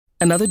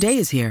Another day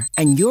is here,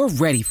 and you're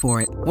ready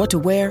for it. What to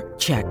wear?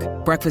 Check.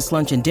 Breakfast,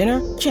 lunch, and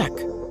dinner? Check.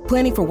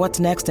 Planning for what's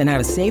next and how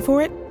to save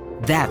for it?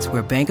 That's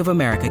where Bank of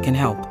America can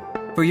help.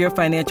 For your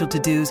financial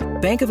to-dos,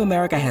 Bank of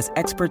America has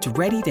experts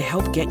ready to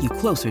help get you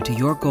closer to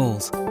your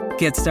goals.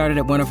 Get started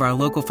at one of our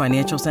local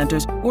financial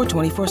centers or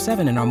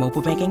 24/7 in our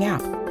mobile banking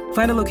app.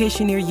 Find a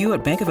location near you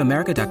at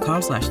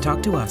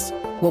bankofamerica.com/talktous.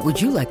 What would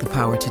you like the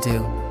power to do?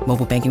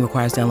 Mobile banking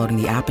requires downloading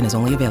the app and is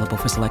only available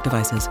for select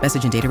devices.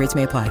 Message and data rates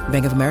may apply.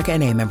 Bank of America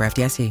N.A., member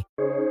FDIC.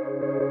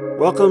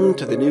 Welcome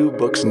to the New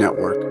Books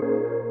Network.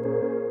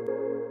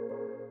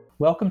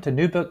 Welcome to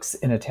New Books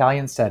in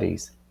Italian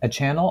Studies, a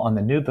channel on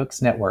the New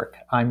Books Network.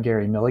 I'm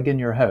Gary Milligan,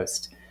 your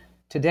host.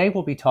 Today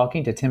we'll be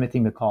talking to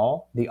Timothy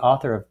McCall, the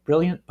author of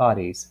Brilliant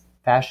Bodies,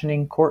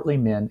 Fashioning Courtly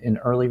Men in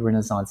Early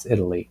Renaissance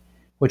Italy,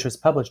 which was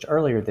published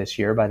earlier this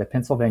year by the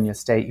Pennsylvania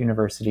State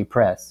University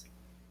Press.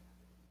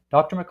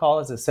 Dr. McCall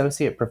is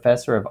Associate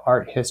Professor of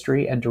Art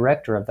History and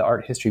Director of the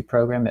Art History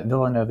program at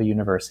Villanova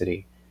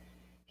University.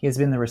 He has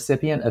been the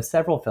recipient of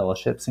several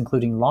fellowships,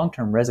 including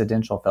long-term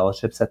residential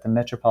fellowships at the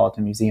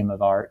Metropolitan Museum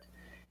of Art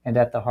and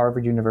at the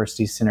Harvard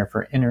University Center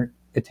for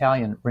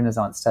Italian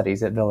Renaissance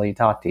Studies at Villa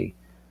Tatti.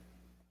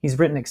 He's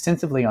written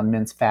extensively on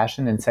men's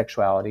fashion and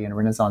sexuality in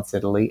Renaissance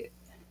Italy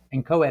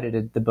and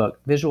co-edited the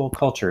book Visual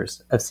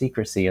Cultures of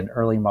Secrecy in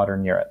Early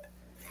Modern Europe.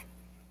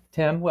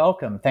 Tim,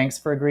 welcome. Thanks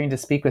for agreeing to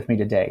speak with me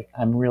today.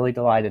 I'm really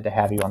delighted to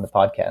have you on the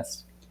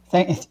podcast.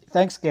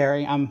 Thanks,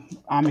 Gary.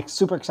 I'm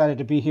super excited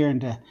to be here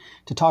and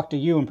to talk to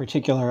you in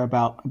particular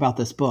about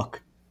this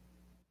book.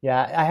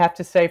 Yeah, I have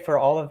to say, for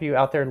all of you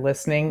out there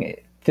listening,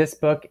 this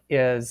book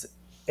is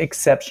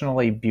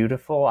exceptionally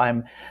beautiful.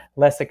 I'm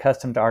less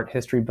accustomed to art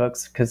history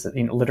books because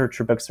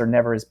literature books are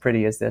never as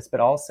pretty as this, but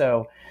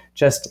also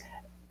just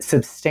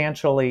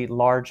substantially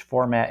large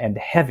format and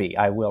heavy,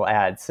 I will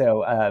add.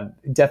 So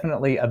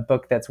definitely a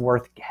book that's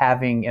worth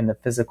having in the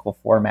physical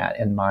format,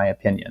 in my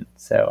opinion.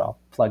 So I'll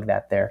plug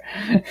that there.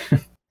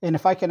 And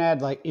if I can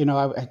add,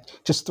 I'm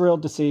just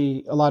thrilled to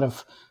see a lot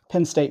of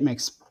Penn State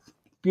makes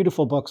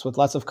beautiful books with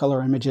lots of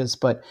color images,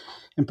 but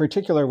in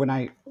particular, when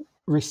I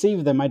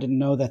received them, I didn't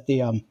know that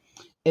the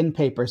end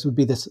papers would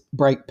be this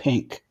bright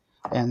pink,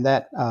 and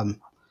that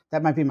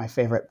might be my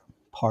favorite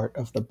part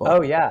of the book.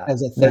 Oh yeah,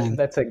 as a thing.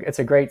 It's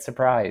a great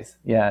surprise.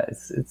 Yeah,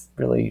 it's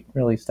really,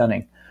 really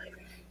stunning.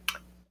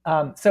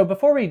 So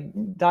before we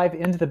dive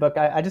into the book,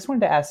 I just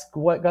wanted to ask,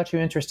 what got you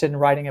interested in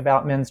writing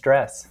about men's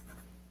dress?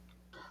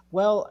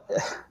 Well,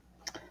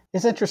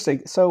 it's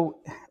interesting.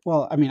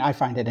 I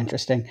find it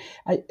interesting.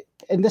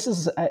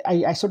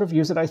 I sort of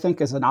use it, I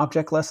think, as an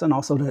object lesson,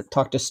 also to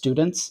talk to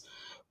students,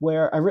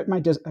 where I wrote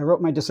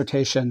my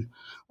dissertation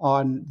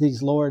on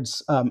these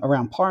lords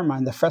around Parma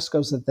and the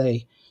frescoes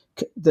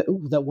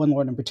that one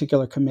lord in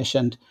particular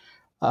commissioned,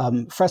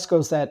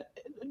 frescoes that,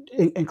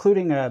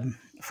 including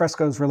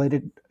frescoes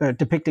related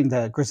depicting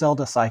the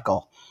Griselda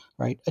cycle,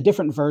 right? A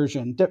different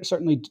version,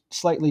 certainly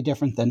slightly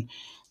different than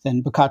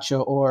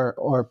Boccaccio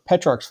or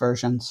Petrarch's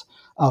versions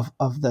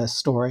of the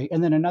story,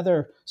 and then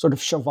another sort of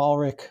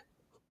chivalric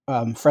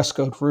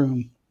frescoed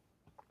room.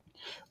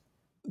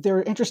 There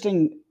are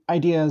interesting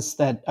ideas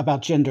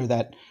about gender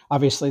that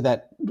obviously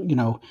that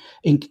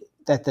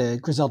the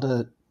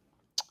Griselda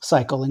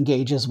cycle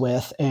engages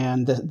with,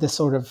 and this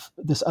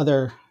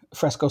other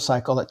fresco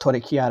cycle at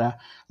Torre Chiara,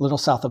 a little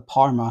south of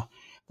Parma,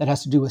 that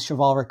has to do with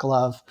chivalric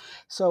love.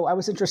 So I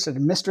was interested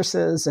in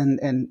mistresses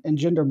and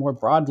gender more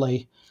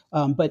broadly,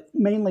 but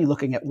mainly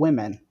looking at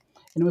women.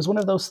 And it was one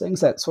of those things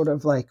that sort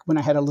of like when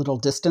I had a little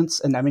distance,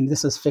 and I mean,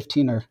 this is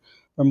 15 or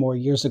more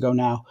years ago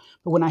now,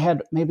 but when I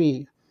had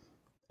maybe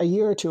a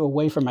year or two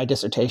away from my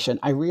dissertation,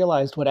 I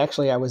realized what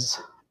actually I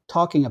was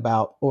talking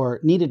about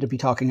or needed to be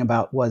talking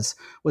about was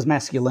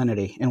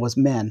masculinity and was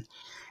men.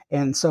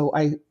 And so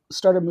I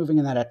started moving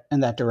in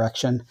that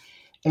direction.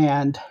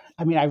 And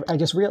I mean, I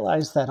just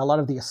realized that a lot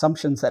of the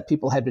assumptions that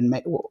people had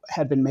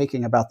been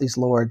making about these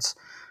lords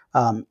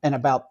and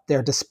about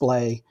their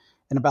display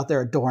and about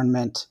their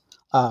adornment,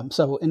 and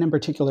in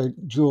particular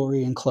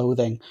jewelry and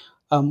clothing,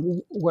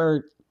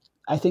 were,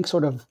 I think,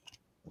 sort of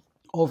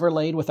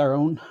overlaid with our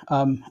own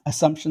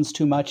assumptions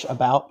too much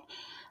about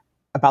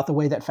the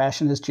way that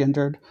fashion is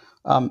gendered.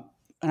 And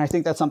I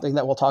think that's something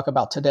that we'll talk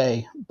about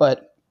today.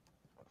 But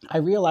I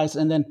realized,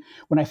 and then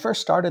when I first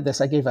started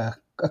this, I gave a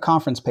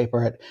conference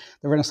paper at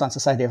the Renaissance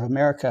Society of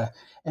America,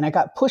 and I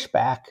got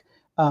pushback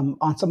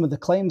on some of the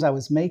claims I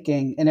was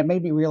making, and it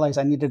made me realize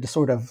I needed to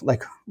sort of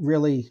like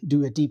really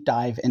do a deep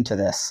dive into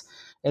this.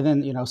 And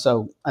then,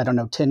 so I don't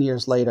know, 10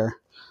 years later,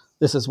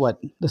 this is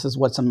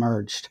what's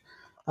emerged.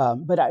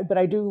 But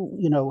I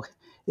do,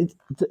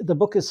 the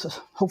book is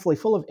hopefully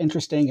full of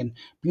interesting and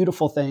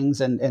beautiful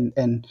things,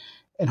 and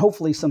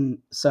hopefully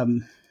some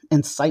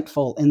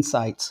insightful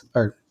insights,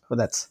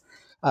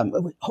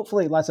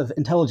 hopefully lots of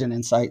intelligent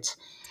insights.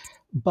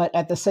 But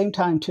at the same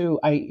time, too,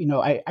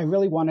 I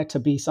really want it to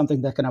be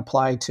something that can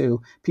apply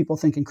to people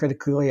thinking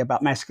critically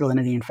about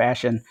masculinity and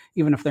fashion,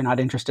 even if they're not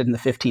interested in the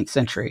 15th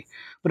century.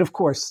 But of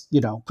course,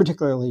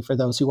 particularly for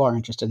those who are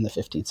interested in the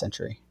 15th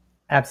century.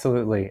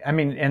 Absolutely. I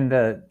mean,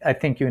 I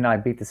think you and I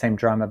beat the same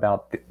drum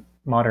about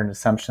modern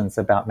assumptions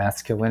about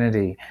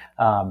masculinity,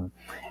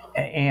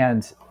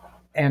 and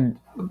and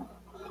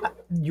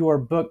your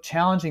book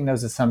challenging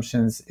those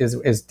assumptions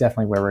is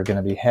definitely where we're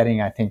going to be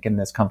heading, I think, in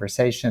this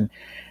conversation.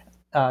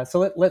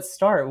 So let's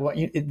start.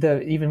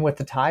 Even with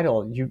the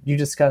title, you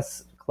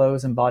discuss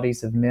clothes and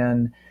bodies of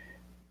men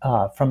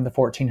from the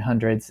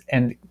 1400s,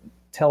 and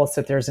tell us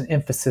that there's an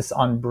emphasis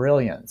on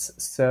brilliance.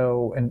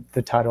 So, and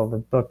the title of the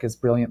book is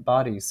Brilliant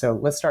Bodies. So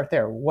let's start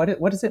there. What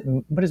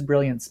does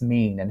brilliance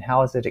mean, and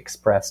how is it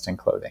expressed in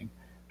clothing?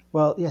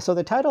 Well, yeah. So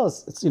the title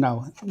is,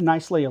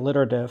 nicely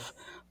alliterative,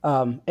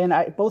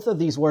 both of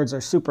these words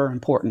are super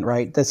important,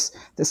 right? This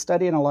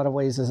study, in a lot of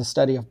ways, is a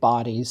study of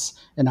bodies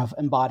and of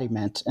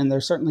embodiment, and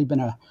there's certainly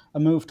been a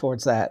move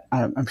towards that.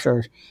 I'm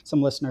sure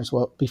some listeners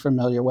will be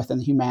familiar with in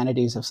the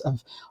humanities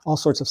of all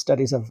sorts of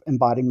studies of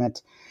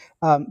embodiment.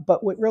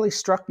 But what really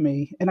struck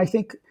me, and I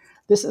think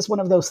this is one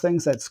of those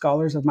things that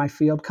scholars of my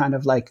field kind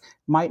of like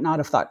might not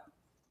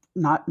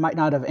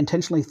have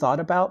intentionally thought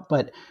about,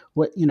 but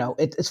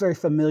it's very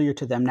familiar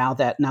to them now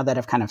that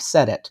I've kind of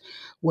said it,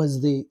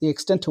 was the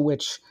extent to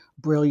which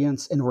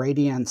brilliance and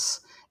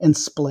radiance and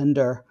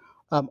splendor,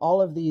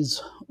 all of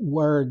these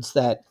words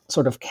that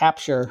sort of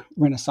capture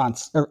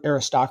Renaissance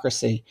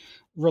aristocracy,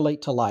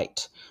 relate to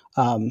light.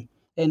 And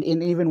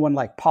even one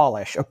like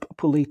polish, or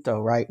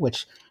pulito, right,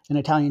 which in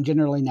Italian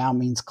generally now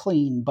means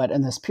clean, but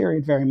in this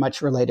period very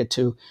much related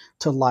to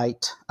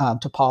light,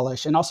 to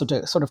polish, and also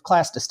to sort of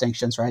class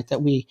distinctions, right,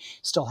 that we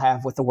still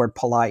have with the word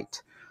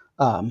polite.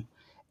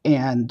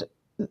 And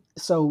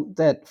so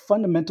that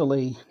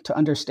fundamentally, to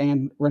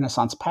understand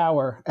Renaissance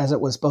power as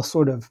it was both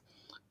sort of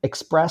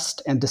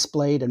expressed and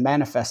displayed and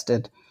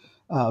manifested,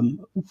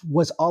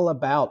 was all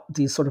about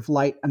these sort of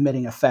light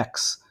emitting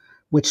effects,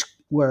 which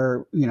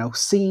were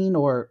seen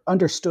or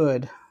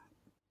understood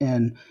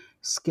in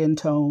skin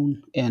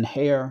tone and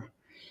hair,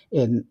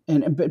 and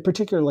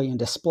particularly in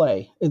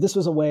display. This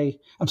was a way,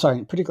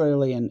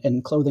 particularly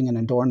in clothing and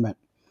adornment.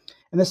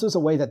 And this was a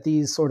way that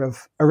these sort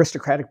of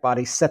aristocratic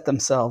bodies set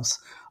themselves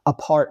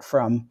apart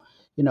from,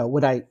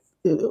 what I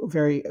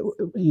very,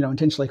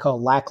 intentionally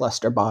call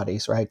lackluster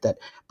bodies, right? That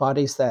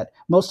bodies that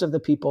most of the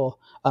people,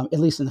 at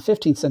least in the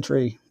 15th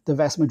century, the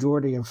vast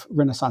majority of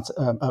Renaissance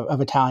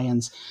of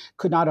Italians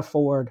could not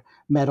afford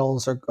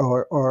metals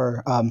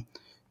or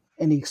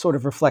any sort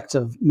of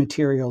reflective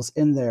materials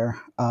in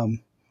their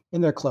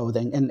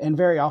clothing, and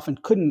very often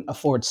couldn't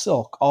afford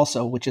silk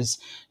also, which is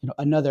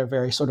another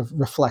very sort of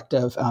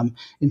reflective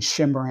and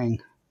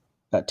shimmering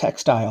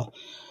textile.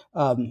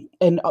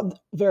 And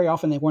very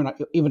often they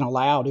weren't even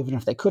allowed, even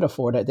if they could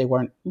afford it, they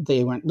weren't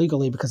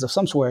legally, because of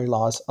sumptuary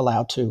laws,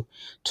 allowed to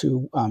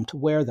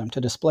wear them, to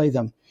display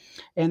them.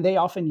 And they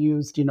often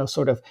used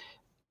sort of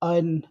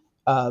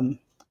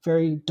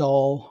very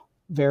dull,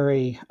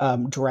 very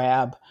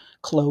drab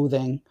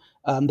clothing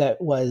that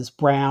was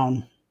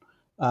brown,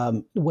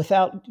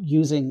 without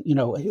using,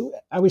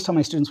 I always tell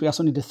my students, we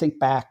also need to think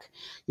back,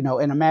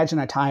 and imagine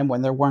a time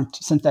when there weren't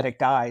synthetic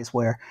dyes,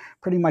 where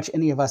pretty much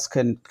any of us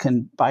can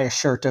buy a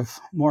shirt of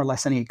more or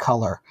less any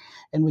color.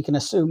 And we can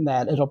assume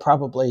that it'll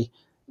probably,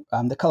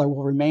 the color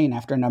will remain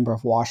after a number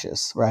of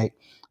washes, right?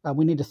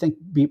 We need to think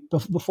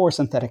before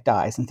synthetic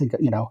dyes, and think,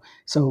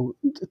 so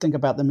think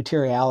about the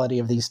materiality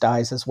of these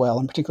dyes as well.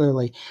 And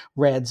particularly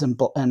reds and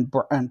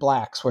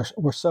blacks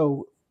were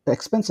so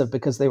expensive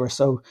because they were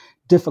so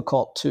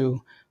difficult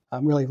to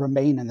really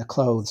remain in the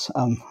clothes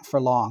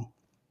for long.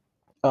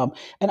 And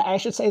I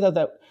should say, though,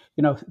 that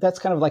that's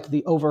kind of like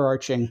the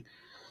overarching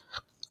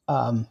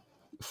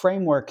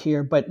framework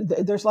here, but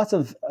there's lots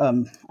of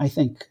I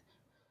think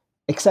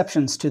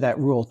exceptions to that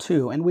rule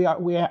too. And we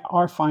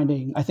are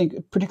finding, I think,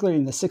 particularly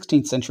in the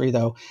 16th century,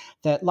 though,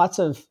 that lots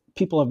of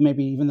people of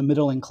maybe even the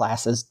middling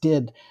classes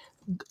did,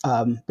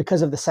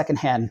 because of the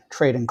secondhand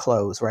trade in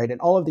clothes, right?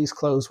 And all of these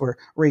clothes were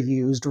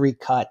reused,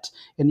 recut,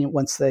 and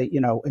once they,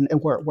 and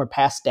were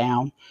passed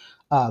down,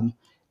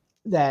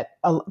 that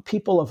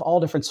people of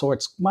all different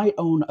sorts might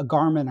own a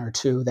garment or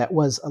two that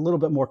was a little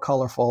bit more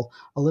colorful,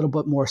 a little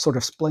bit more sort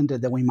of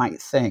splendid than we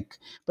might think.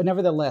 But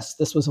nevertheless,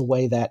 this was a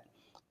way that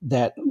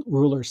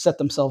rulers set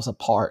themselves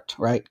apart,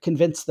 right?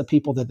 Convinced the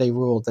people that they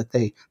ruled that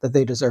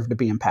they deserved to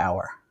be in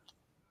power.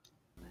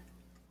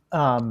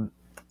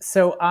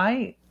 So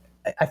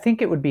I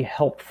think it would be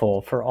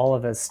helpful for all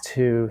of us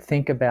to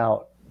think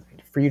about,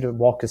 for you to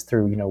walk us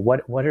through,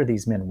 what are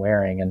these men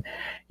wearing? And,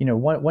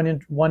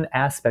 one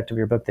aspect of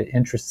your book that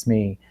interests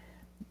me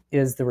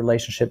is the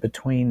relationship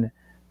between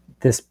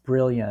this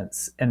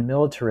brilliance and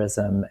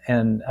militarism.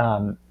 And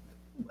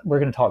we're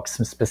going to talk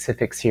some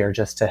specifics here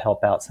just to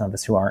help out some of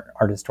us who aren't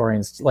art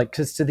historians.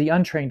 Because to the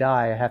untrained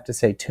eye, I have to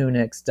say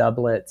tunics,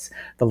 doublets,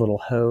 the little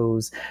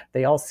hose,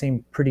 they all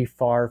seem pretty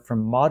far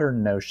from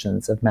modern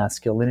notions of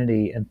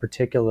masculinity, and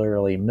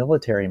particularly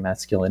military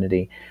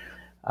masculinity.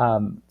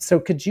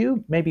 So could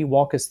you maybe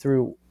walk us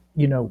through,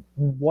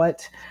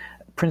 what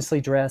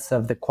princely dress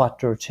of the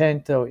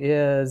Quattrocento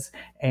is,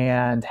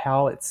 and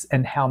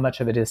how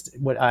much of it is,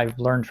 what I've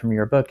learned from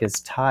your book,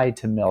 is tied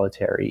to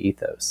military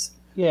ethos?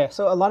 Yeah,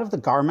 so a lot of the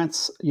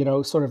garments,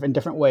 sort of in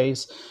different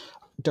ways,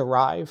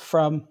 derive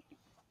from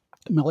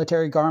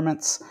military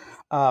garments.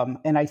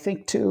 And I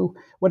think too,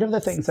 one of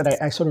the things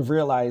that I sort of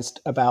realized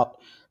about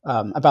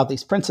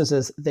these princes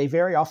is they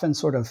very often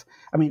sort of,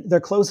 I mean, their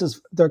clothes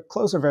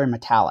are very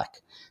metallic.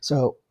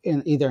 So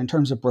either in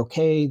terms of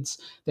brocades,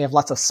 they have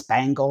lots of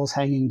spangles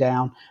hanging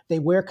down. They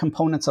wear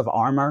components of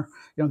armor.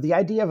 The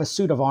idea of a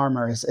suit of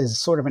armor is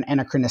sort of an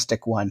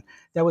anachronistic one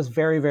that was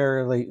very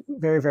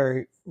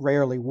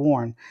rarely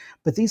worn.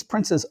 But these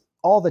princes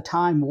all the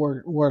time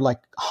were like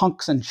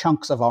hunks and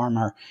chunks of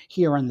armor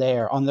here and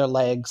there on their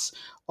legs,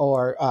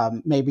 or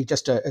maybe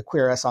just a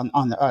cuirass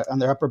on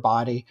their upper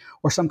body,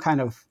 or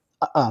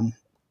um,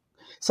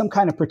 some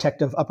kind of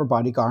protective upper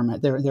body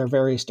garment. There are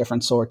various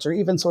different sorts, or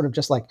even sort of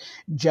just like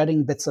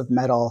jutting bits of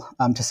metal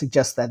to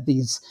suggest that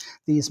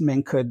these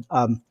men could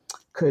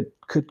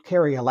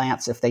carry a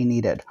lance if they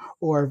needed.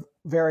 Or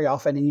very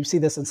often, and you see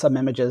this in some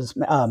images.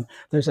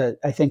 There's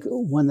I think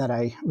one that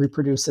I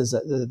reproduce is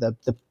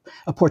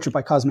a portrait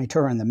by Cosme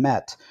Tura in the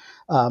Met,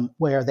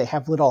 where they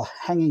have little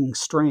hanging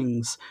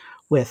strings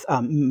with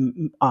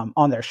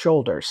on their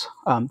shoulders.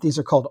 These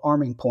are called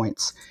arming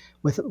points,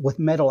 with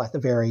metal at the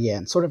very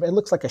end. Sort of, it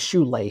looks like a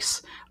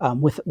shoelace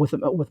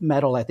with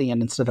metal at the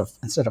end instead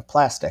of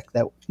plastic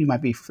that you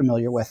might be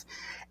familiar with,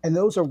 and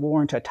those are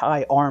worn to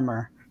tie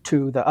armor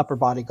to the upper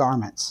body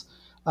garments.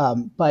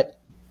 But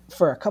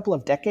for a couple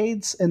of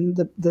decades in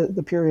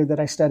the period that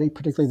I studied,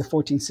 particularly the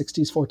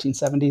 1460s,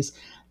 1470s,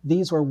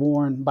 these were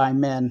worn by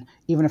men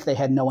even if they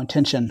had no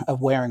intention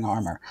of wearing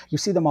armor. You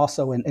see them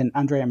also in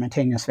Andrea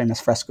Mantegna's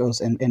famous frescoes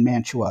in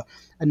Mantua.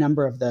 A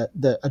number of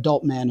the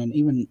adult men and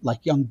even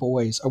like young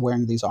boys are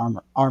wearing these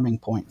arming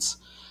points.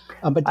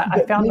 But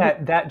I found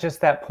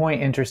that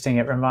point interesting.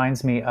 It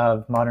reminds me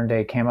of modern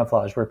day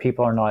camouflage, where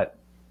people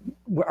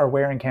are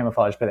wearing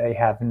camouflage, but they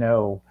have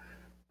no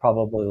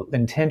probable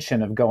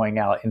intention of going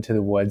out into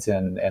the woods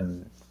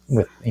and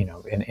with in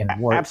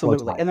work.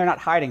 Absolutely, and they're not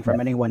hiding from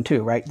anyone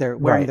too, right? They're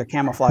wearing their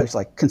camouflage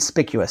like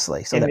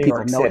conspicuously so that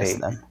people notice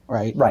them,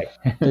 right? Right.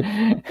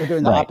 They're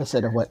doing the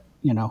opposite of what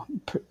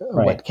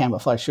what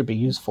camouflage should be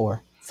used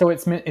for. So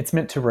it's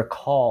meant to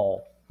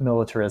recall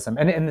militarism,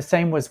 and the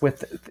same was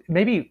with,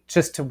 maybe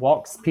just to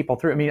walk people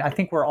through. I mean, I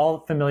think we're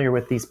all familiar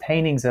with these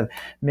paintings of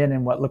men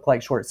in what look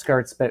like short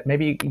skirts, but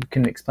maybe you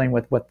can explain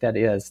what that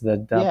is, the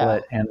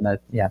doublet and the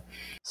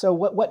So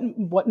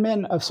what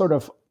men of sort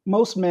of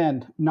most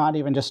men, not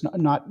even just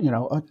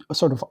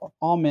sort of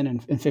all men in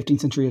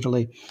 15th century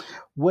Italy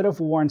would have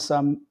worn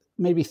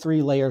maybe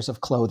 3 layers of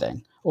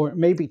clothing, or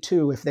maybe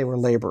 2 if they were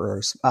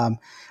laborers,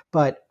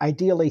 but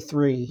ideally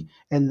 3.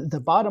 And the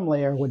bottom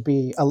layer would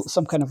be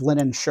some kind of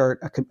linen shirt,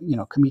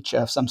 camicia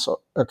of some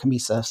sort, or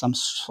camisa of some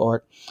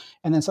sort,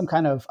 and then some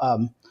kind of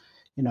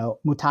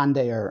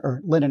mutande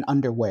or linen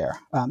underwear.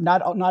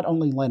 Not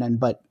only linen,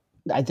 but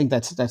I think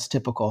that's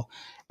typical.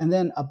 And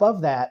then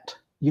above that,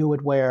 you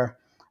would wear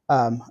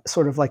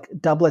sort of like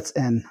doublets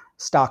and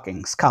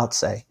stockings,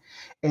 calze,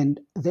 and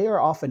they are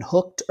often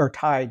hooked or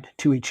tied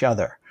to each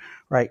other,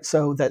 right?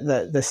 So that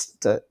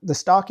the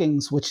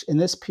stockings, which in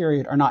this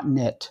period are not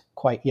knit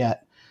quite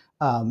yet,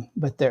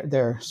 but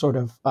they're sort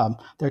of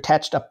they're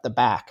attached up the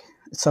back,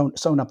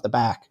 sewn up the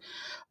back,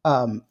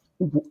 to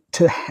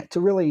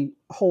really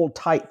hold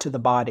tight to the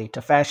body,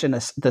 to fashion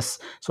this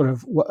sort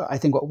of, I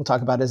think what we'll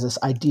talk about is this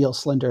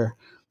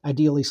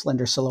ideally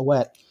slender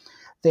silhouette.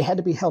 They had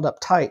to be held up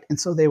tight, and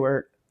so they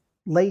were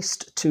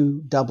laced to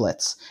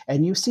doublets.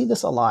 And you see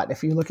this a lot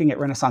if you're looking at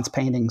Renaissance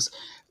paintings.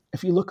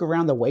 If you look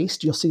around the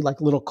waist, you'll see like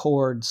little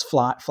cords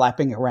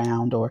flapping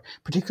around, or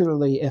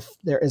particularly if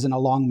there isn't a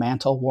long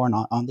mantle worn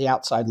on the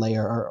outside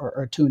layer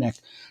or tunic,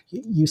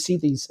 you see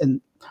these,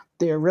 and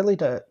they're really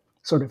to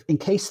sort of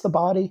encase the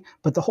body,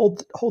 but to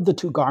hold the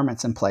 2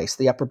 garments in place,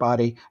 the upper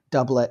body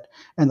doublet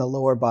and the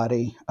lower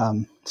body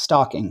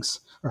stockings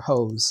or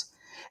hose.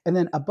 And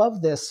then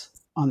above this,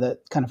 on the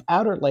kind of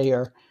outer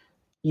layer,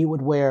 you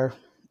would wear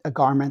a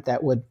garment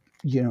that would,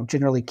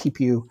 generally keep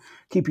you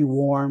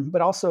warm,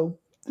 but also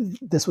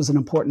this was an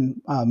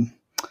important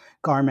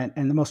garment,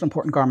 and the most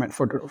important garment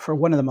for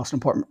one of the most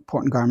important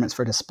garments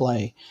for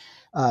display.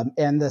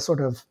 And the sort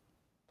of,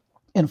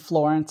 in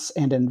Florence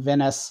and in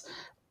Venice,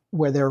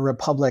 where there were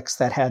republics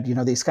that had,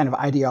 these kind of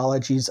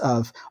ideologies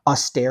of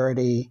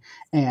austerity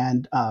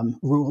and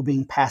rule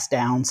being passed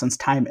down since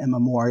time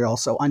immemorial,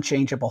 so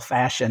unchangeable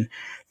fashion,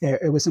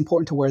 it was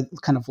important to wear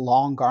kind of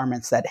long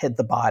garments that hid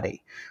the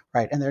body,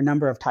 right? And there are a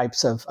number of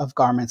types of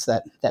garments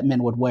that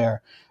men would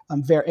wear.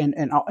 And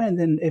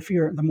then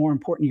the more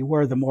important you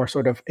were, the more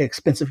sort of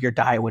expensive your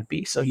dye would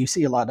be. So you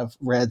see a lot of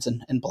reds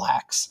and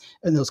blacks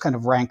in those kind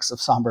of ranks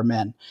of somber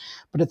men.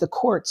 But at the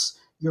courts,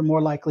 you're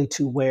more likely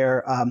to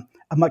wear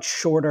a much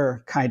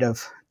shorter kind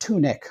of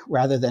tunic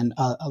rather than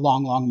a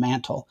long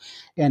mantle.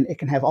 And it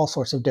can have all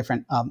sorts of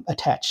different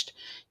attached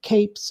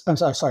capes,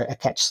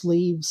 attached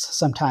sleeves,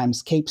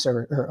 sometimes capes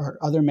or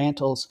other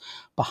mantles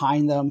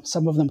behind them.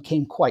 Some of them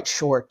came quite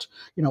short,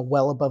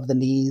 well above the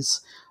knees,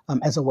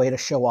 as a way to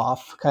show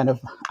off kind of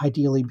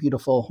ideally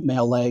beautiful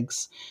male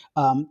legs.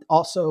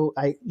 Also,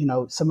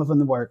 some of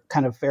them were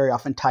kind of very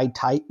often tied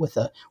tight with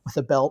a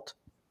belt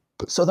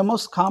So the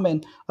most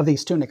common of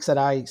these tunics that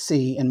I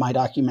see in my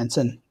documents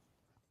and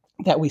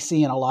that we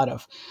see in a lot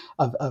of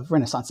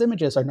Renaissance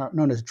images are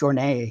known as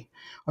giornee,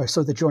 or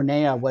so the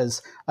giornea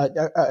was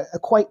a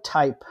quite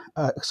tight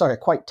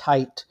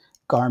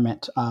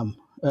garment,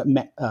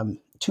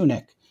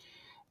 tunic,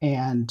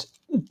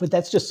 but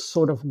that's just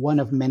sort of one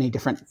of many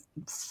different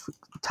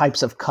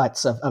types of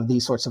cuts of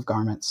these sorts of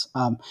garments.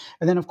 And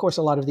then, of course,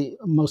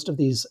 most of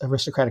these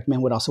aristocratic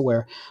men would also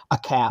wear a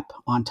cap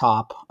on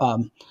top.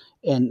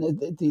 And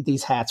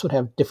these hats would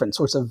have different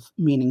sorts of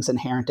meanings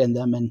inherent in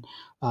them. And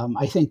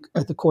I think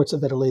at the courts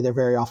of Italy, they're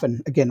very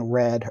often, again,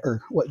 red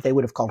or what they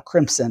would have called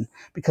crimson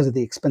because of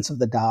the expense of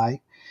the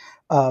dye.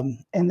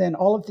 And then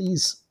all of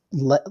these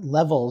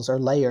levels or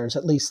layers,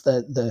 at least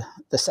the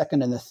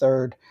second and the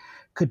third,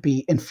 could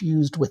be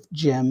infused with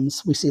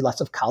gems. We see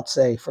lots of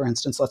calze, for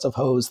instance, lots of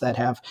hose that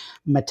have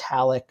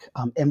metallic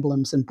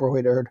emblems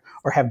embroidered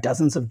or have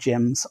dozens of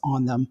gems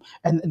on them.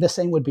 And the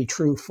same would be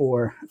true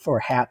for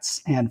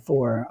hats and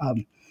for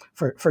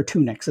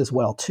tunics as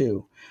well,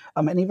 too.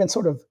 And even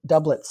sort of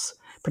doublets,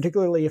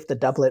 particularly if the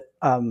doublet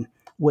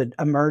would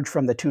emerge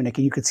from the tunic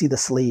and you could see the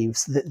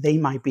sleeves, they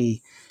might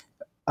be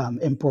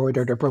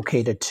embroidered or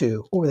brocaded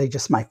too, or they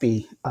just might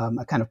be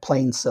a kind of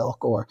plain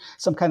silk or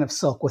some kind of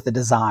silk with a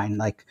design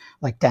like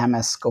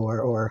damask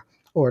or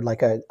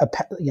like a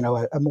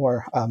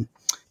more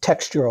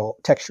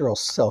textural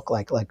silk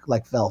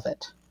like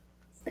velvet.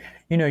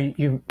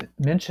 You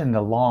mentioned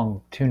the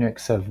long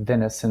tunics of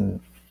Venice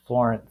and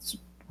Florence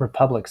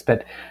republics,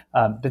 but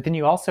then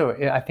you also,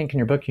 I think in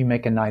your book, you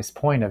make a nice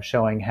point of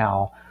showing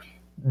how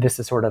this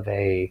is sort of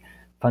a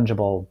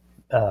fungible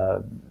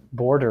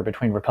border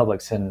between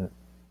republics and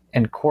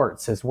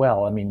courts as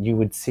well. I mean, you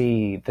would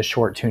see the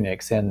short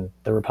tunics in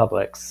the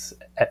republics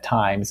at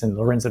times, and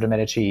Lorenzo de'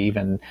 Medici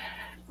even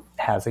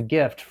has a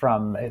gift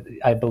from,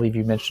 I believe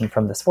you mentioned,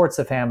 from the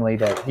Sforza family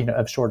that,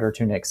 of shorter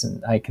tunics,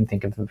 and I can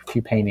think of a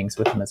few paintings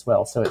with them as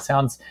well. So it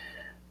sounds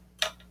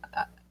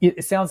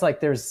like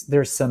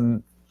there's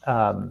some,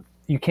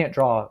 you can't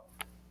draw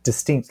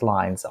distinct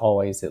lines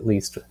always, at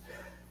least,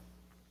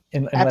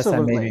 unless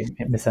Absolutely. I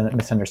maybe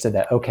misunderstood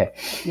that. Okay.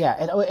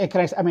 Yeah,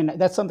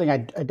 that's something I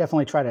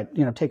definitely try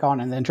to take on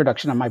in the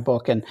introduction of my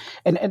book, and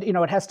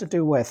it has to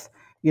do with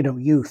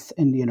youth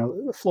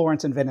and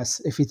Florence and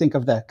Venice. If you think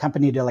of the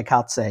Compagnia delle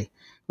Calze,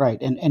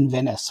 right, in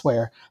Venice,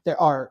 where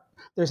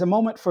there's a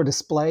moment for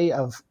display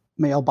of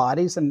male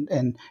bodies,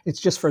 and it's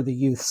just for the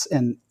youths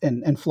in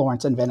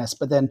Florence and Venice.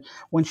 But then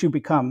once you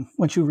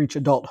reach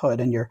adulthood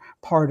and you're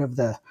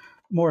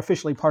more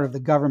officially part of the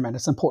government,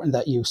 it's important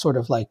that you sort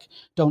of like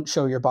don't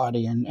show your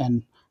body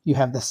and you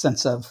have this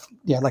sense of,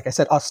 like I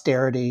said,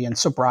 austerity and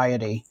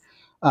sobriety,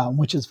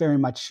 which is very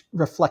much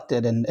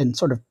reflected and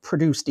sort of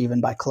produced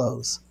even by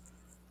clothes.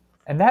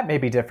 And that may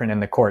be different in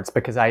the courts,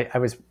 because I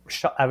was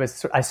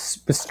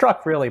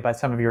struck really by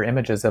some of your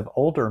images of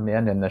older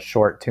men in the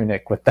short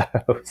tunic with the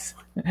hose.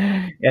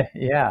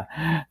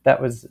 yeah, that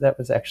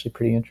was actually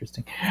pretty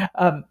interesting.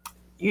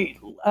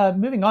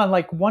 Moving on,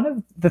 like one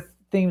of the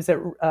themes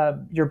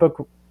that your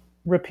book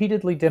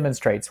repeatedly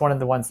demonstrates, one of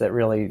the ones that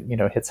really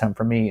hits home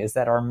for me, is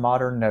that our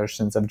modern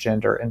notions of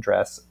gender and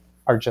dress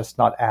are just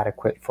not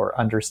adequate for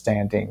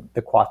understanding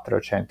the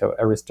Quattrocento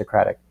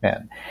aristocratic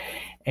men.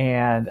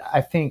 And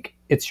I think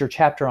it's your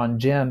chapter on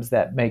gems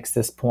that makes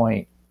this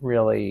point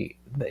really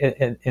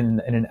in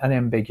an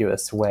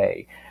unambiguous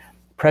way.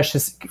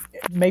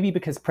 Maybe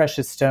because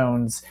precious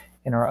stones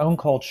in our own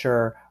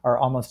culture are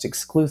almost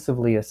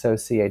exclusively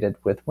associated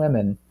with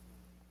women.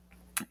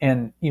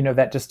 And,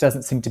 that just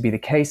doesn't seem to be the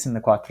case in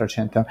the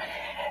Quattrocento,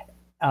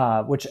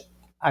 which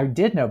I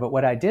did know. But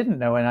what I didn't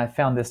know, and I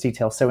found this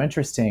detail so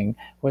interesting,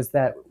 was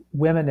that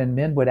women and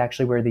men would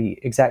actually wear the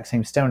exact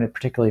same stone,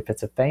 particularly if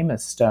it's a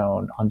famous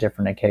stone, on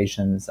different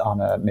occasions,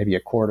 on maybe a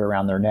cord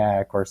around their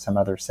neck or some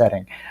other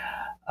setting.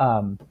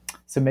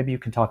 So maybe you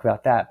can talk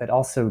about that, but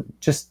also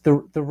just the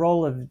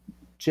role of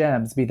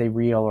gems, be they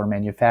real or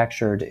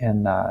manufactured,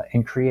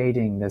 in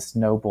creating this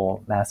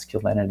noble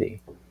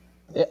masculinity.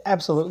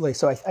 Absolutely.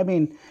 So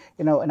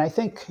and I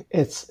think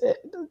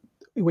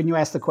when you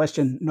ask the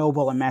question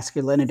noble and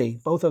masculinity,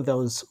 both of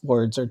those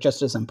words are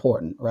just as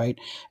important, right?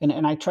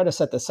 And I try to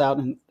set this out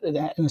in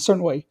a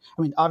certain way.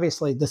 I mean,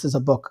 obviously, this is a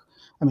book.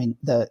 I mean,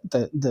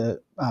 the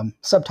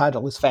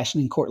subtitle is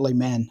 "Fashioning Courtly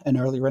Men in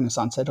Early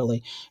Renaissance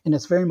Italy," and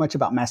it's very much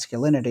about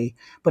masculinity,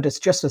 but it's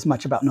just as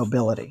much about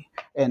nobility.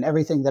 And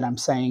everything that I'm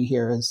saying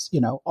here is,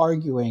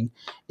 arguing,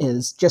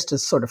 is just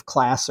as sort of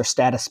class or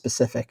status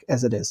specific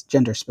as it is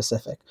gender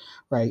specific,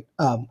 right?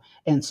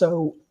 And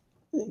so,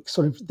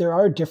 sort of, there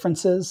are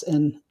differences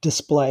in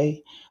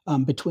display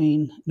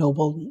between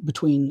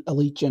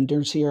elite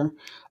genders here,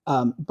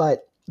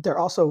 but there are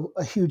also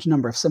a huge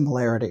number of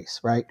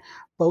similarities, right?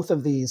 Both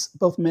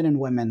men and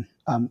women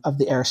of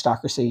the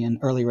aristocracy in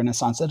early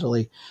Renaissance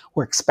Italy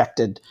were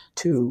expected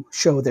to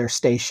show their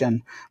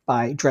station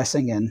by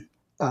dressing in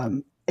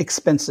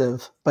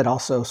expensive but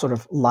also sort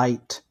of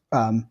light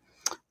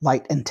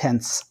light,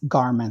 intense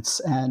garments,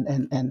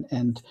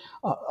 and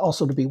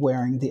also to be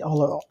wearing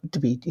to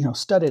be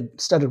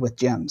studded with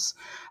gems.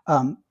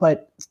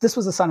 But this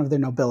was a sign of their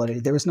nobility.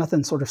 There was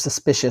nothing sort of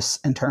suspicious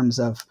in terms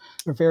of,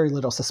 or very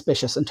little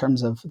suspicious in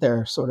terms of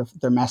their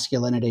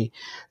masculinity.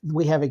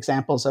 We have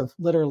examples of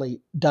literally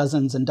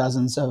dozens and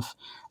dozens of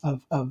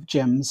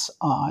gems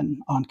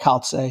on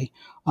calce.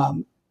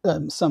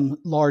 Some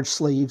large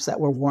sleeves that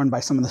were worn by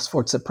some of the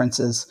Sforza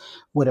princes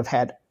would have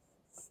had,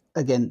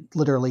 again,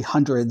 literally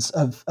hundreds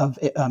of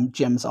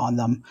gems on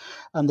them.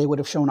 They would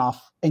have shown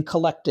off and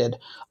collected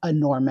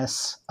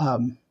enormous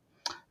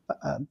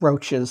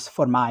brooches,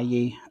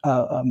 formagli,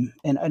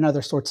 and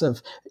other sorts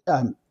of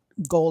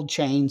gold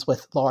chains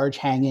with large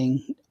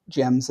hanging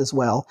gems as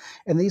well.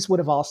 And these would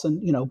have also,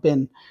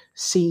 been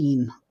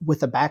seen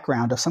with a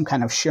background of some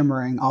kind of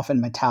shimmering,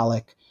 often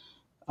metallic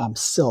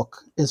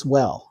silk as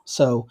well.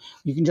 So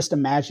you can just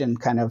imagine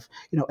kind of,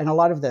 and a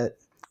lot of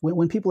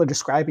when people are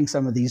describing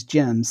some of these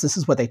gems, this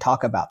is what they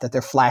talk about, that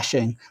they're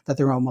flashing, that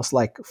they're almost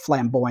like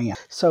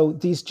flamboyant. So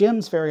these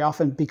gems very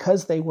often,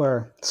 because they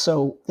were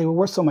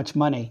worth so much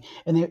money,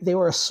 and they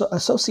were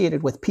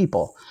associated with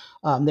people.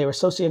 They were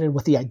associated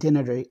with the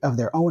identity of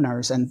their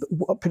owners, and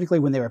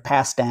particularly when they were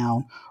passed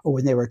down or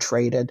when they were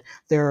traded.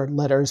 There are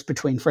letters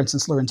between, for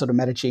instance, Lorenzo de'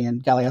 Medici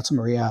and Galeazzo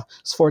Maria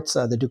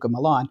Sforza, the Duke of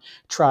Milan,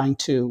 trying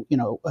to,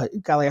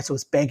 Galeazzo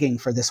was begging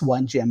for this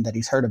one gem that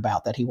he's heard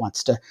about, that he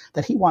wants to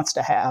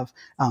have,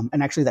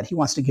 and actually that he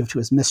wants to give to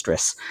his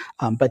mistress,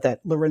 but that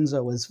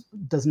Lorenzo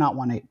does not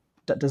want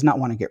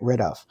to get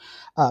rid of.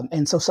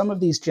 And so some of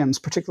these gems,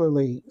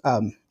 particularly,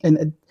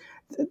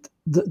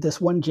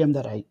 this one gem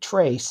that I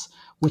trace,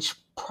 which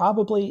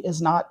probably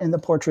is not in the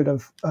portrait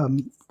of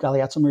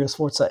Galeazzo Maria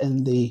Sforza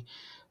in the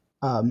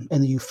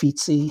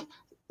Uffizi,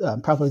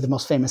 probably the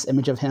most famous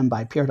image of him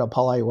by Pier del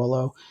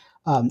Pollaiuolo.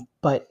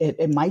 But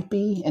it might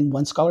be, and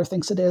one scholar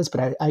thinks it is,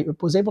 but I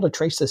was able to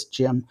trace this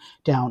gem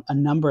down a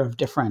number of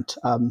different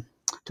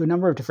to a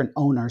number of different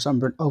owners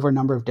over a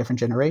number of different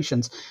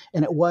generations,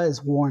 and it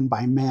was worn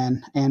by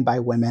men and by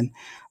women,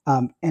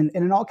 and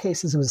in all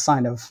cases it was a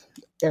sign of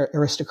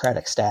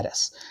aristocratic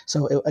status.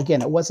 So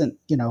it wasn't,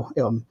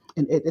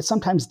 it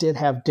sometimes did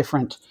have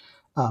different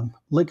a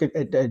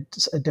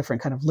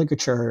different kind of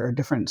ligature or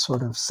different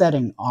sort of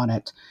setting on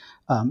it,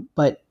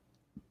 but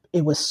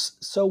it was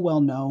so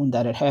well known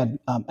that it had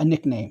a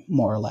nickname,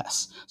 more or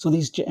less. So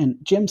these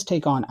gems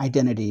take on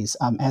identities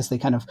as they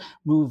kind of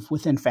move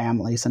within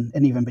families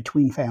and even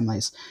between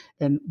families.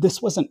 And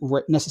this wasn't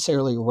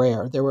necessarily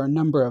rare. There were a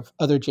number of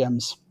other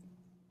gems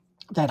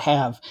that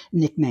have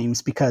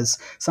nicknames because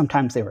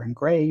sometimes they were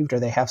engraved or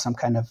they have some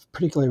kind of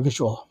particular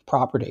visual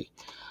property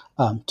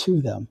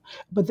to them.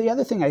 But the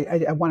other thing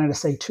I wanted to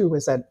say too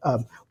is that,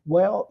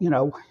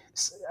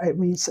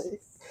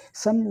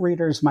 some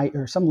readers might,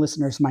 or some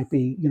listeners might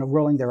be,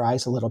 rolling their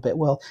eyes a little bit.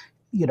 Well,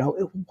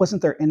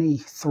 wasn't there any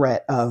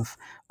threat of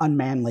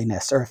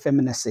unmanliness or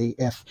effeminacy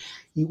if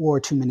you wore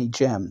too many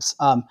gems?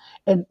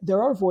 And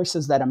there are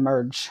voices that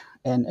emerge,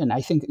 and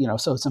I think,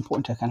 so it's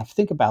important to kind of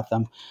think about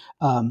them.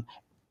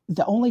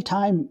 The only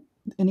time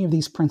any of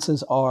these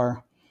princes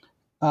are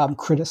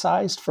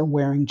criticized for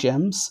wearing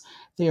gems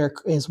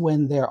is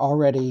when they're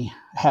already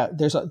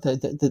there's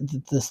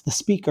the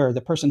speaker,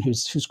 the person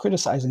who's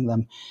criticizing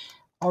them,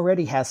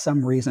 already has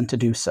some reason to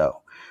do so.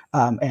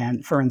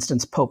 And for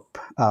instance, Pope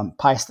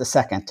Pius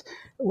II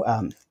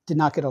did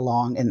not get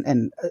along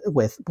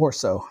with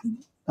Borso,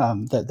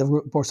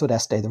 the Borso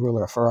d'Este, the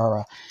ruler of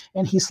Ferrara,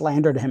 and he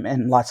slandered him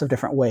in lots of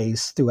different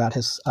ways throughout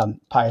his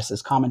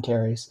Pius's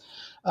commentaries.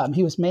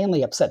 He was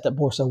mainly upset that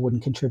Borso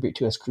wouldn't contribute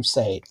to his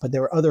crusade, but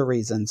there were other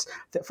reasons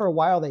that for a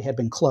while they had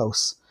been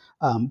close,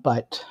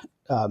 but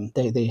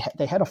they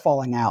had a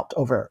falling out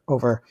over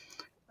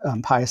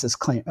Pius's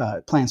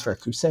plans for a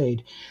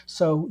crusade.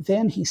 So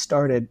then he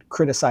started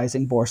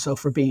criticizing Borso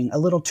for being a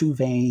little too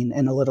vain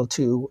and a little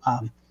too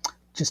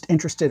just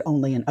interested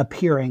only in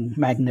appearing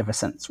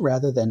magnificent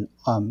rather than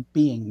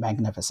being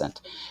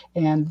magnificent.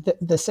 And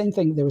the same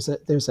thing, there's a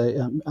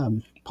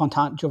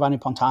Giovanni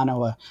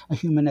Pontano, a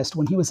humanist.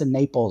 When he was in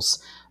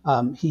Naples,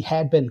 he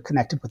had been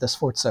connected with the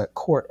Sforza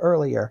court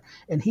earlier,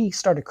 and he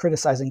started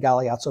criticizing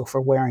Galeazzo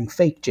for wearing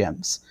fake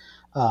gems.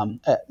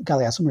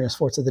 Galeazzo Maria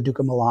Sforza, the Duke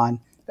of Milan,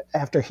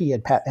 after he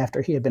had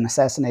been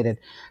assassinated,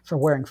 for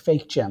wearing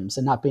fake gems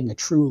and not being a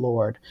true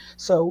lord.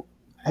 So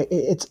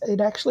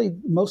it actually,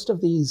 most of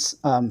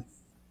the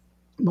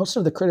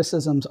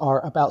criticisms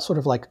are about sort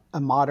of like a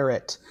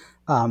moderate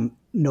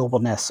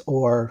nobleness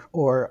or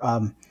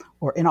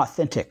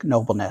inauthentic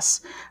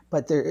nobleness,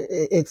 but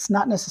it's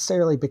not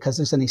necessarily because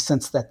there's any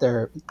sense that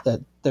their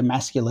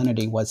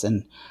masculinity was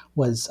in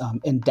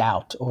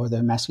doubt, or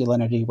their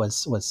masculinity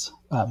was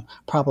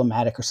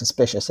problematic or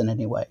suspicious in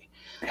any way.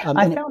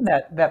 I found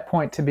that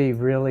point to be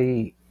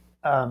really,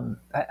 I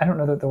don't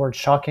know that the word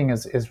shocking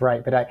is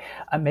right, but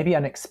I maybe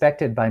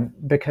unexpected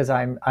because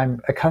I'm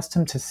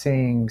accustomed to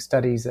seeing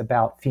studies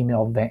about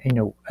female,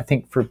 I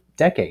think for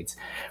decades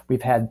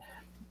we've had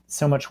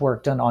so much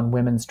work done on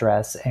women's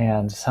dress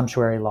and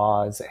sumptuary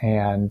laws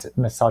and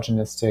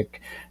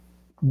misogynistic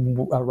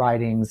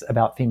writings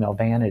about female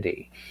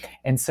vanity.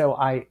 And so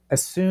I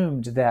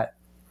assumed that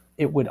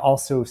it would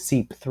also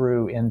seep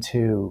through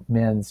into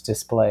men's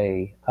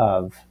display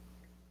of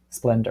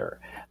splendor,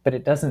 but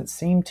it doesn't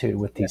seem to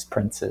with these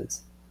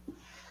princes.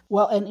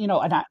 Well,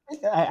 and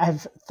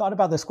I've thought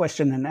about this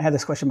question, and I had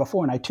this question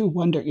before, and I too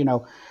wonder,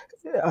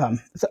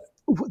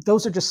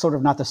 those are just sort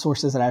of not the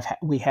sources that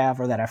we have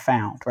or that I've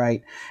found,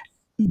 right?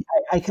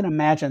 I can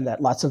imagine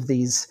that lots of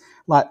these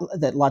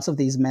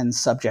men's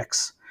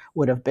subjects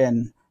would have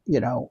been,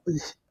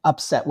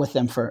 upset with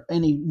them for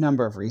any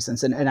number of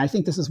reasons, and I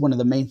think this is one of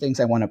the main things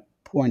I want to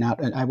point out,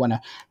 and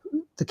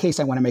the case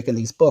I want to make in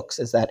these books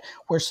is that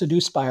we're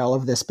seduced by all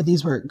of this, but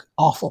these were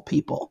awful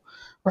people,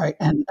 right?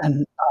 And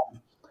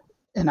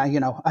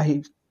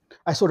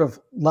I sort of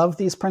love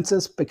these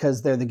princes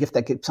because they're the gift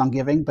that keeps on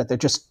giving, but they're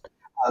just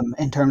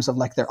in terms of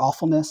like their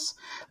awfulness,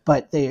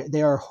 but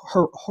they are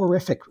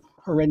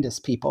horrendous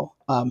people,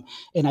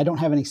 and I don't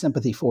have any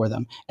sympathy for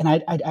them. And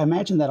I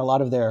imagine that a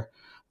lot of their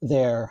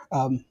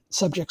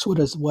subjects would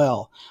as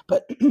well,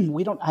 but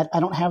I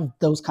don't have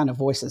those kind of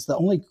voices. The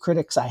only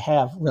critics I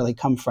have really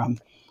come from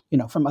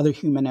other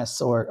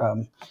humanists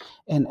or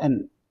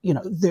and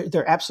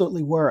there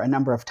absolutely were a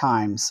number of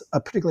times,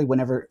 particularly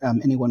whenever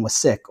anyone was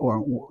sick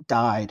or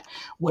died,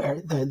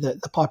 where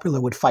the popular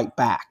would fight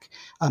back.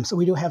 So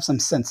we do have some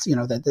sense,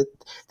 that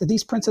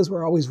these princes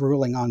were always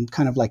ruling on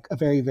kind of like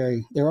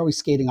they're always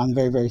skating on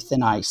very, very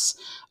thin ice.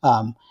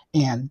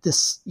 And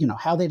this,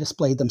 how they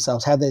displayed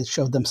themselves, how they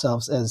showed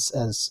themselves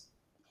as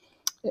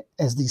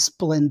these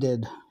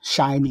splendid,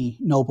 shiny,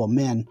 noble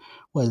men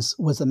was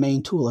the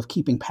main tool of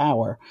keeping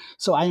power.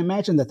 So I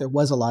imagine that there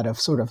was a lot of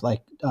sort of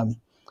like,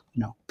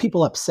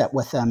 people upset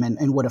with them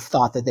and would have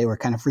thought that they were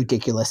kind of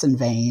ridiculous and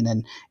vain.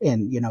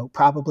 And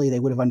probably they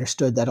would have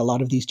understood that a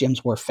lot of these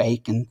gems were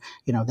fake, and,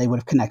 they would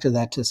have connected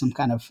that to some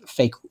kind of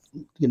fake,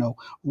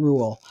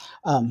 rule.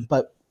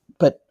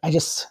 But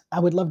I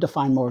would love to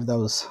find more of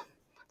those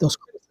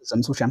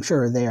criticisms, which I'm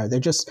sure are there.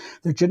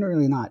 They're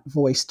generally not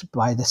voiced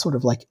by the sort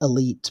of like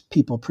elite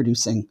people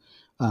producing,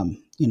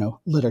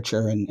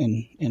 literature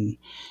and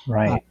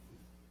right.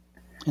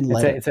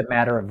 It's a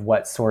matter of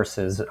what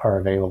sources are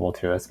available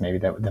to us, maybe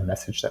the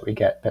message that we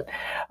get. But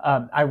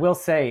I will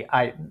say,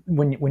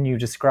 when you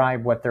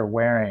describe what they're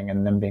wearing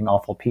and them being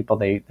awful people,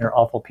 they're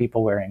awful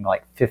people wearing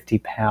like 50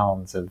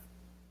 pounds of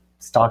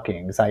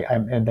stockings.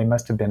 And they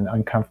must have been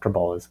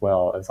uncomfortable as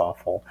well as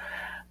awful.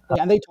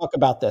 Yeah, and they talk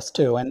about this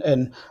too.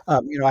 And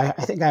I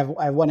think I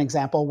have one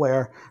example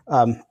where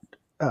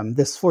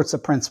this Sforza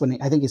prince, when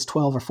I think he's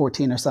 12 or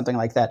 14 or something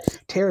like that,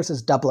 tears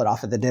his doublet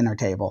off at the dinner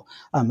table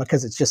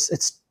because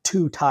it's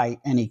too tight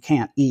and he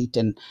can't eat.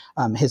 And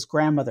his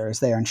grandmother is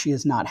there, and she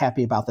is not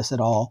happy about this at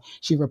all.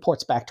 She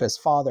reports back to his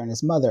father and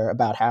his mother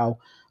about how,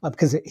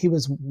 because he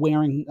was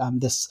wearing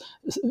this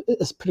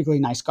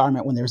particularly nice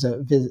garment when there was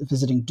a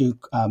visiting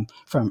duke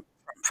from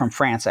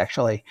France,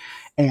 actually.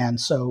 And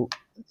so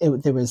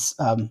there was...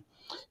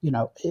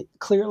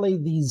 clearly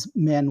these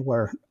men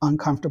were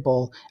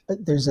uncomfortable.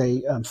 There's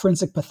a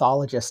forensic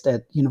pathologist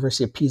at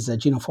University of Pisa,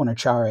 Gino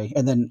Fornaciari,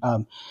 and then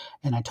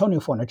and Antonio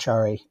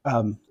Fornaciari,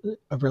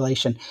 a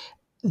relation,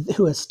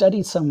 who has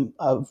studied some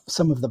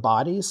of the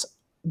bodies,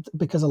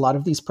 because a lot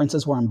of these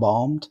princes were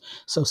embalmed.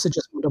 So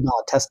Sigismondo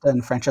Malatesta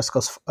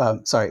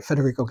and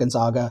Federico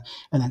Gonzaga,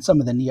 and then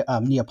some of the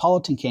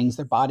Neapolitan kings,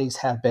 their bodies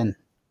have been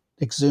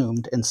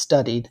exhumed and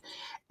studied.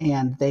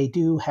 And they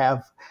do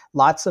have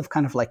lots of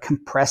kind of like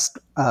compressed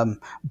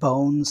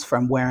bones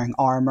from wearing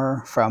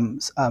armor, from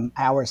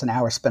hours and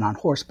hours spent on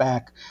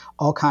horseback,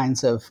 all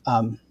kinds of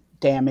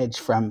damage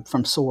from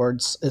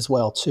swords as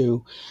well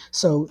too.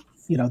 So,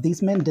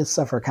 these men did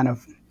suffer kind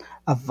of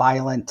a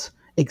violent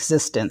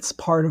existence,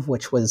 part of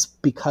which was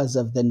because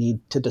of the need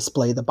to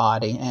display the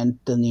body and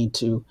the need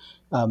to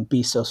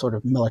be so sort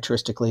of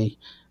militaristically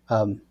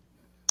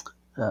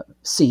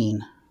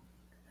seen.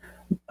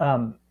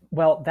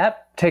 Well,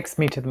 that takes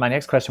me to my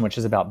next question, which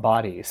is about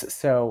bodies.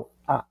 So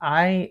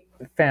I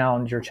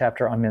found your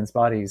chapter on men's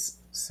bodies,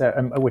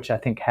 which I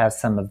think has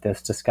some of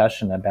this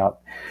discussion about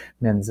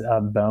men's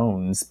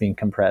bones being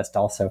compressed,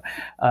 also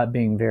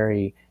being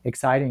very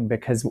exciting,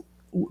 because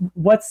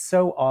what's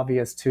so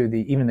obvious to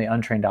even the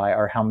untrained eye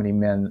are how many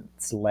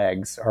men's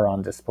legs are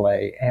on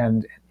display.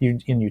 And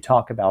you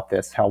talk about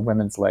this, how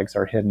women's legs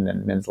are hidden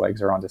and men's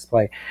legs are on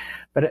display.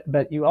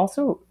 But you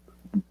also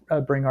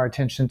bring our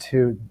attention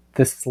to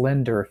the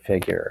slender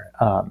figure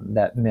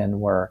that men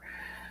were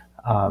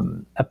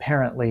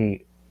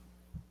apparently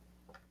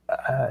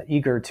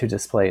eager to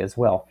display as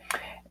well.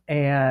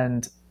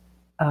 And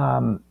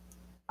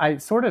I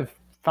sort of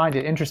find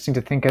it interesting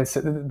to think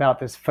about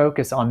this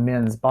focus on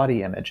men's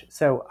body image.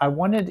 So I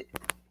wanted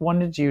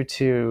you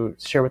to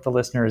share with the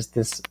listeners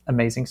this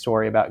amazing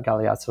story about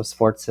Galeazzo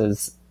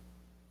Sforza's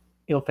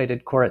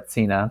ill-fated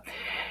Corazzina,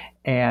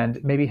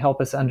 and maybe help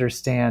us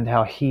understand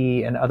how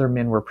he and other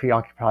men were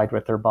preoccupied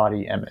with their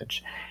body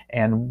image,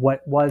 and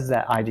what was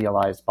that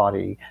idealized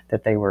body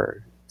that they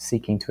were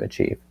seeking to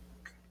achieve.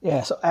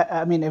 Yeah, so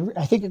I mean,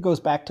 I think it goes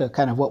back to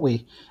kind of what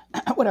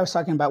I was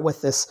talking about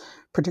with this,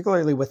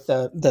 particularly with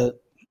the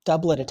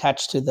doublet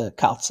attached to the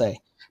calce,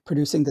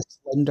 producing the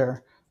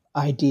slender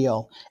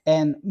ideal.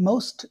 And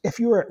most, if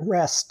you were at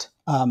rest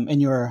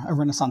and you're a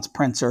Renaissance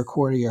prince or a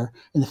courtier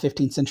in the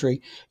 15th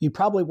century, you'd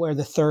probably wear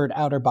the third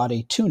outer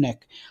body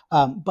tunic.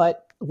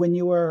 But when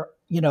you were,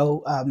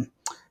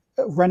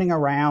 running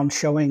around,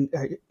 showing,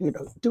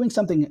 doing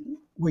something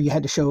where you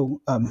had to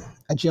show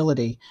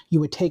agility, you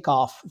would take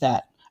off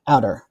that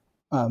outer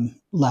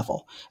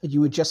level, and you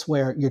would just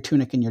wear your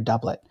tunic and your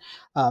doublet.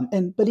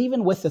 But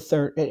even with the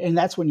third, and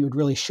that's when you would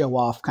really show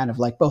off kind of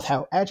like both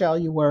how agile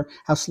you were,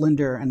 how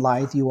slender and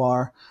lithe you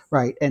are,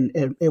 right? And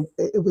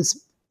it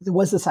was there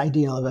was this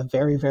ideal of a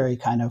very, very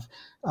kind of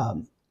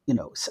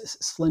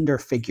slender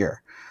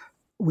figure.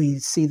 We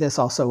see this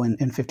also in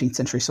 15th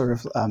century sort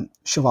of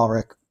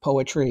chivalric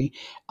poetry.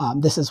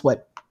 This is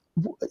what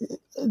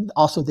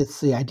also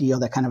that's the ideal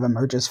that kind of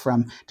emerges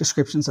from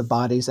descriptions of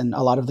bodies and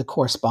a lot of the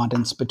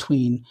correspondence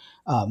between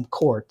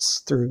courts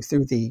through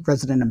the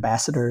resident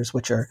ambassadors,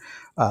 which are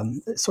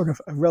sort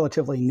of a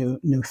relatively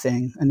new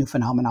thing, a new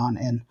phenomenon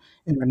in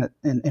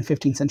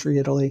 15th century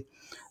Italy.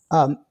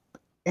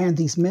 And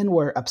these men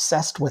were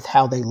obsessed with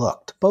how they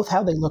looked, both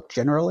how they looked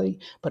generally,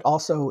 but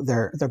also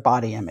their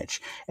body image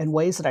in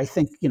ways that I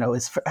think,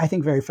 is I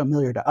think very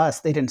familiar to us.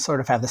 They didn't sort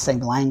of have the same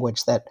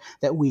language that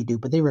we do,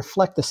 but they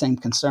reflect the same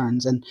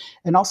concerns and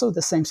also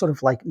the same sort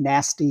of like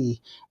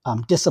nasty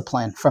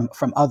discipline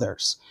from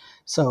others.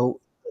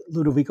 So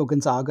Ludovico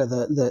Gonzaga,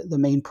 the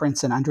main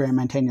prince in Andrea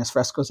Mantegna's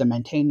frescoes in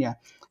Mantegna,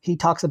 he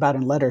talks about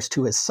in letters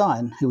to his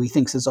son, who he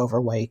thinks is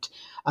overweight,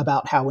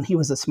 about how when he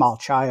was a small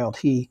child,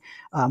 he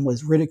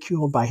was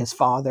ridiculed by his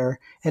father,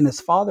 and his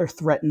father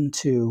threatened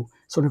to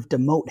sort of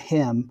demote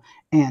him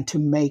and to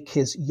make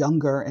his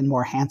younger and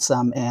more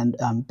handsome and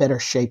better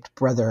shaped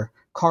brother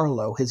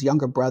Carlo, his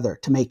younger brother,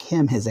 to make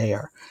him his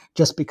heir,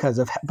 just because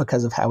of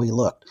how he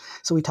looked.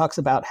 So he talks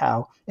about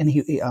how, and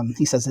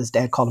he says his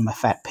dad called him a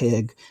fat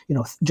pig,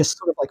 just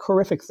sort of like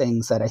horrific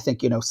things that I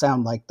think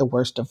sound like the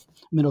worst of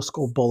middle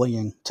school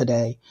bullying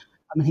today.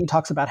 I mean, he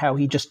talks about how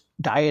he just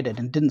dieted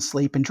and didn't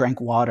sleep and drank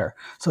water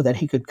so that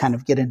he could kind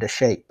of get into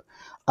shape.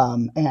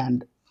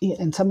 And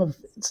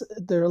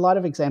there are a lot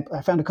of examples.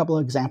 I found a couple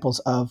of examples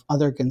of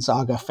other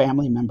Gonzaga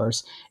family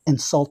members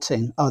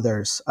insulting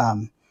others.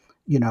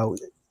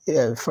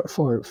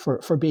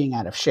 For being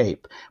out of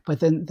shape.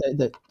 But then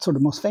the sort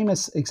of most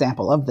famous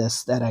example of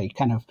this that I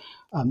kind of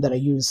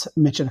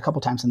mentioned a couple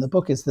times in the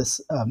book is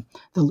this the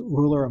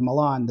ruler of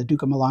Milan, the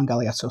Duke of Milan,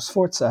 Galeazzo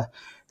Sforza,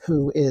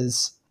 who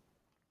is.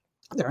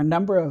 There are a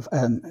number of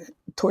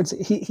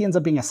he ends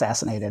up being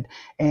assassinated,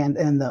 and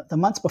the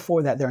months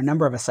before that, there are a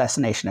number of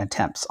assassination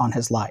attempts on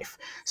his life.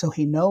 So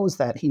he knows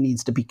that he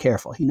needs to be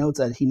careful. He knows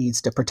that he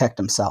needs to protect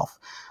himself,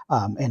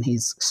 and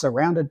he's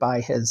surrounded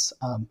by his.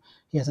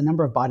 He has a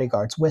number of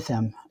bodyguards with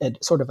him at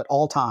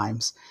all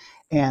times.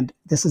 And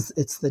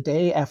it's the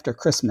day after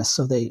Christmas,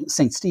 so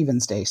St.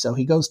 Stephen's Day. So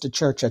he goes to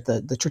church at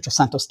the Church of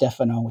Santo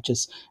Stefano, which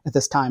is at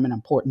this time an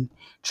important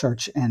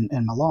church in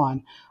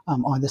Milan,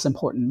 on this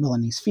important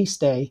Milanese feast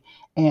day.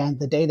 And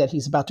the day that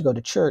he's about to go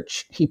to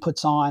church, he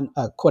puts on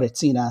a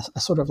corazzina,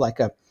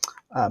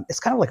 it's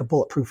kind of like a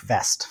bulletproof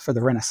vest for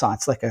the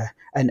Renaissance,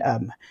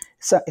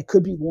 so it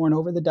could be worn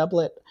over the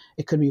doublet,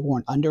 it could be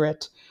worn under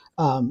it,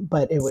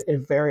 but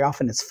it very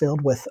often is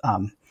filled with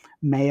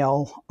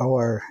mail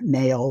or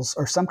nails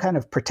or some kind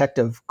of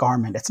protective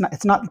garment.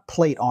 It's not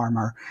plate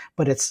armor,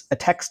 but it's a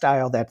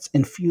textile that's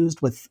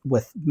infused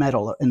with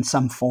metal in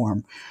some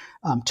form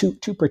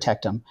to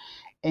protect him.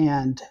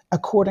 And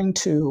according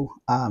to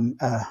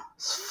a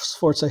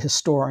Sforza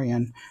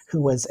historian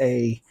who was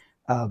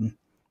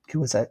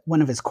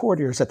one of his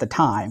courtiers at the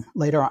time.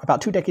 Later,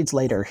 about 2 decades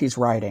later, he's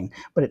writing,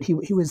 but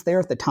he was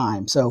there at the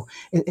time. So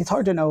it's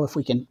hard to know if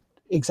we can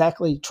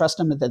exactly trust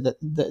him,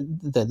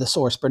 the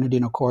source,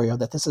 Bernardino Corio,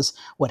 that this is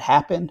what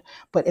happened.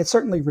 But it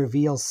certainly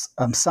reveals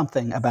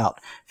something about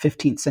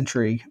 15th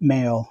century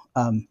male,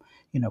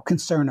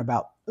 concern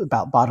about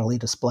bodily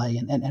display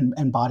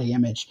and body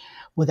image,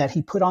 with that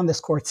he put on this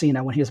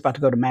corazzina when he was about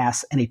to go to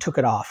mass, and he took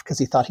it off because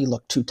he thought he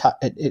looked too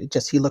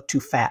he looked too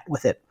fat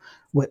with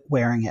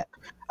wearing it.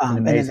 An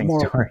amazing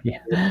story.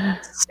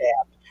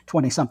 Stabbed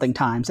 20-something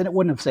times, and it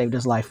wouldn't have saved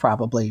his life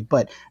probably,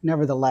 but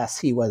nevertheless,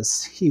 he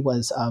was.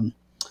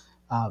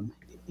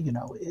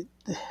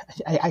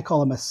 I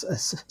call him a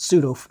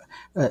pseudo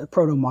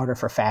proto-martyr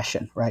for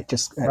fashion, right?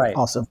 Just right.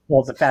 Also,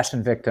 well, the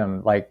fashion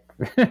victim, like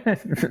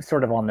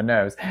sort of on the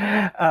nose.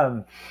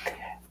 I'm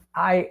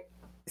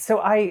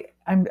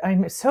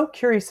so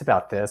curious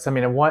about this. I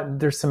mean,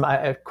 there's some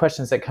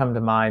questions that come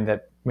to mind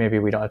that maybe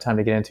we don't have time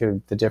to get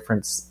into, the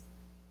difference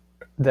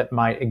that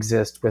might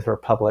exist with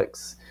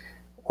republics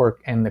or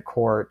in the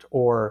court,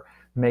 or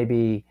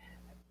maybe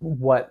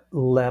what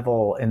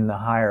level in the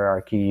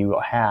hierarchy you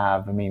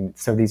have. I mean,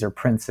 so these are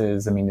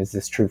princes. I mean, is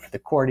this true for the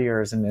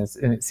courtiers? And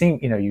it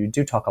seems, you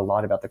do talk a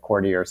lot about the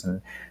courtiers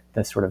and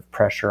the sort of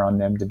pressure on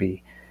them to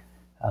be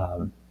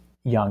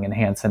young and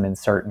handsome in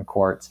certain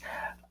courts.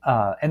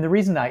 And the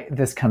reason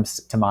this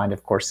comes to mind,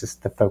 of course, is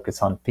the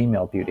focus on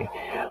female beauty.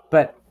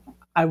 But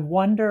I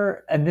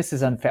wonder, and this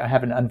is unfair. I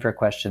have an unfair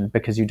question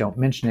because you don't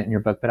mention it in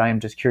your book, but I am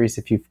just curious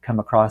if you've come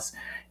across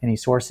any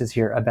sources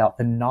here about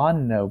the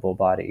non-noble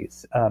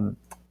bodies.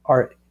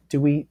 Are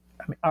do we?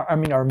 I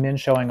mean, are men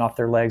showing off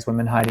their legs,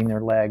 women hiding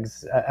their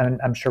legs?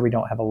 I'm sure we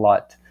don't have a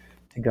lot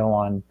to go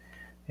on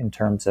in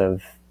terms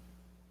of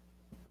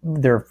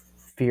their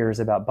fears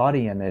about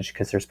body image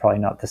because there's probably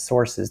not the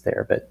sources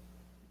there. But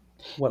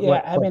what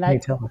can you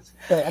tell us?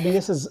 I mean,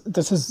 this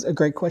is a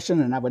great question,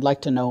 and I would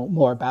like to know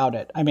more about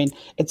it. I mean,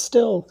 it's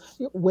still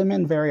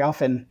women very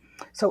often.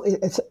 So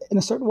it's in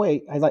a certain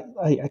way.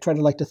 I try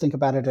to like to think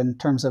about it in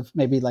terms of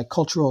maybe like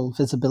cultural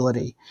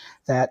visibility.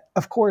 That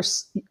of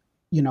course,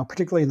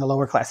 particularly in the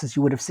lower classes,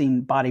 you would have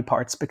seen body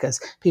parts because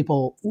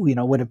people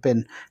would have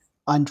been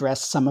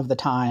undressed some of the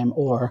time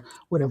or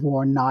would have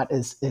worn not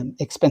as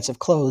expensive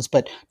clothes,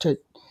 but to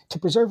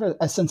preserve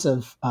a sense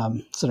of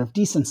sort of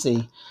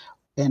decency.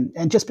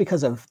 And just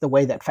because of the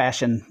way that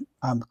fashion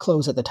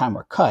clothes at the time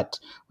were cut,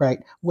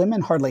 right?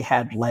 Women hardly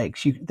had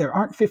legs. There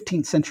aren't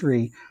 15th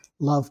century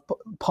love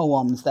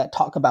poems that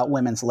talk about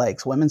women's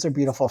legs. Women's are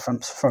beautiful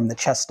from the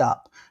chest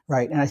up,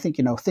 right? And I think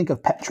think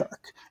of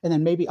Petrarch, and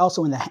then maybe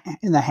also in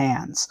the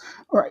hands,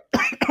 right?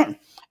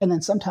 And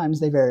then sometimes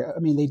they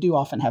do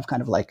often have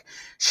kind of like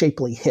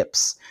shapely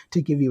hips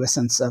to give you a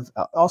sense of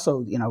also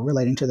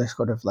relating to their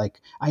sort of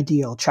like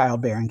ideal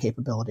childbearing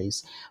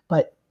capabilities,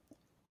 but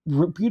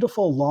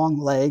beautiful long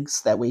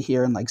legs that we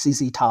hear in like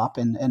ZZ Top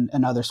and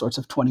other sorts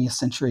of 20th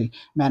century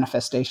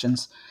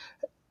manifestations.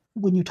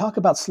 When you talk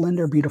about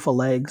slender, beautiful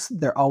legs,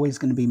 they're always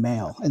going to be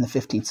male in the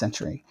 15th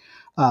century.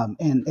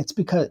 And it's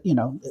because,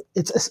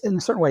 it's in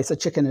a certain way, it's a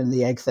chicken and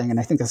the egg thing. And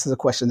I think this is a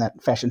question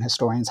that fashion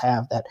historians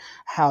have, that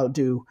how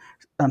do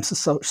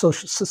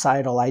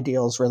societal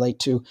ideals relate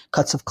to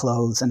cuts of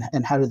clothes,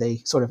 and how do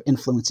they sort of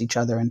influence each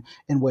other,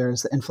 and where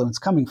is the influence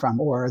coming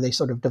from, or are they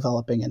sort of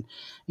developing in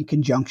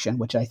conjunction,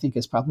 which I think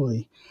is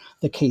probably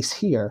the case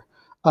here.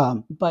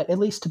 But at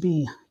least to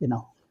be,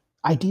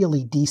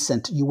 ideally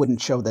decent, you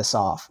wouldn't show this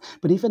off.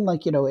 But even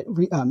like,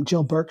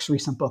 Jill Burke's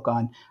recent book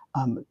on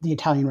the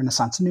Italian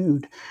Renaissance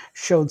nude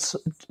showed,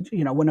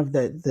 one of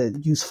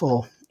the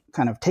useful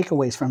kind of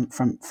takeaways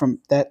from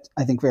that,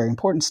 I think, very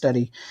important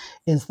study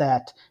is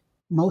that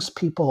most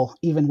people,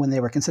 even when they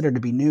were considered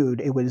to be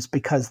nude, it was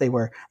because they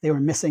were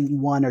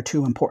missing one or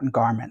two important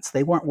garments.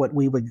 They weren't what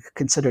we would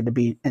consider to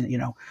be,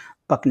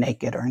 buck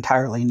naked or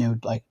entirely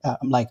nude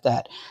like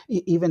that.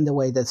 Even the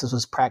way that this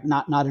was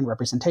not in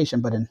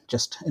representation, but in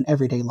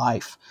everyday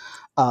life.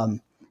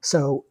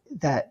 So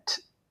that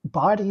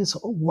bodies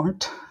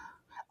weren't.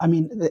 I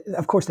mean,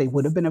 of course, they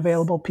would have been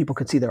available. People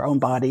could see their own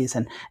bodies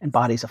and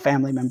bodies of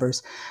family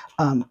members,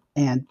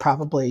 and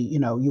probably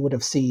you would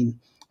have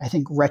seen, I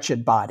think,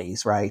 wretched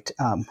bodies, right?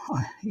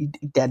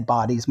 Dead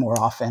bodies more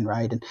often,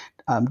 right?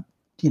 And,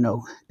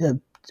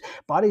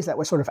 bodies that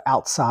were sort of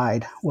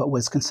outside what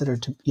was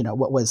considered to,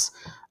 what was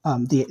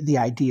the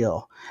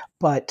ideal.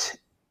 But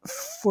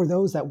for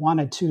those that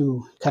wanted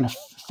to kind of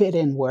fit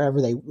in wherever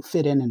they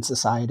fit in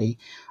society,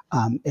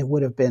 it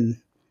would have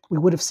been, you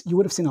would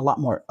have seen a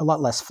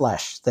lot less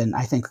flesh than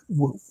I think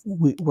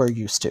we're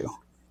used to.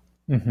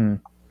 Mm-hmm.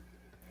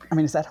 I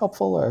mean, is that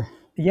helpful or?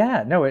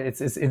 Yeah, no, it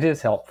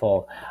is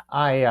helpful.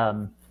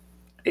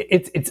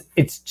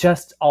 It's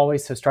just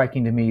always so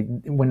striking to me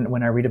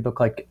when I read a book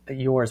like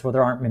yours. Well,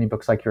 there aren't many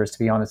books like yours, to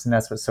be honest, and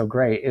that's what's so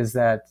great, is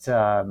that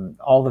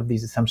all of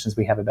these assumptions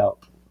we have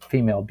about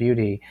female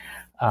beauty.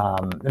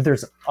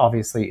 There's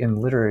obviously in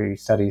literary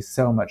studies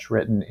so much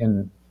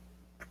written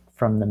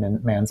from the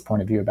man's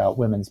point of view about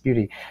women's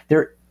beauty.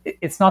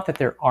 It's not that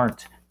there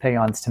aren't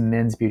paeans to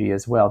men's beauty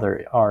as well.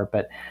 There are,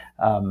 but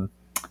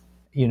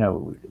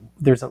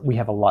we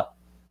have a lot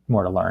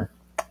more to learn,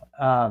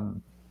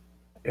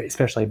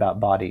 especially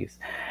about bodies.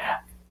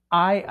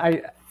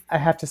 I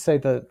have to say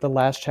the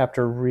last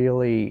chapter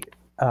really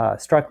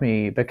struck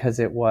me because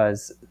it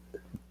was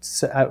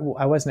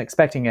I wasn't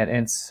expecting it,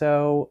 and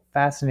so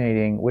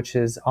fascinating, which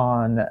is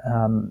on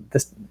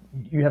this.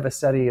 You have a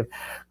study of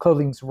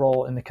clothing's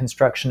role in the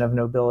construction of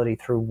nobility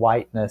through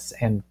whiteness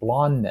and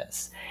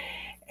blondness,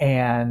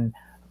 and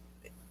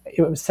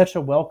it was such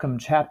a welcome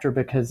chapter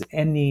because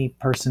any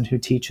person who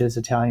teaches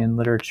Italian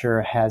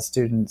literature has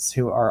students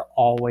who are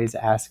always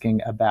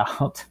asking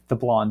about the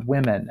blonde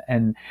women,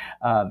 and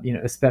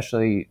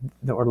especially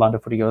the Orlando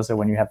Furioso,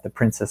 when you have the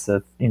Princess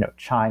of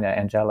China,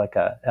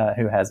 Angelica,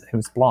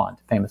 who's blonde,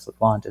 famously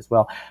blonde as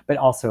well, but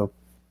also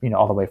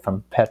all the way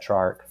from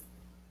Petrarch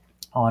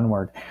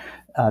onward,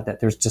 that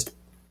there's just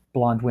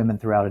blonde women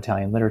throughout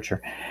Italian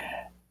literature.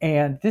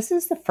 And this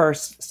is the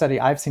first study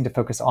I've seen to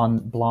focus on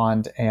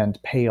blonde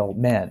and pale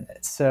men.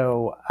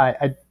 So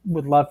I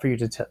would love for you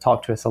to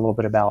talk to us a little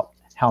bit about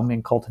how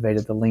men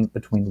cultivated the link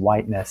between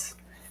whiteness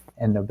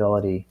and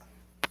nobility.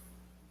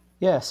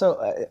 Yeah,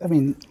 so, I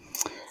mean,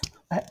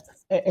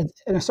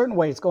 in a certain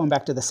way, it's going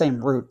back to the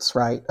same roots,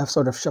 right, of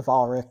sort of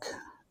chivalric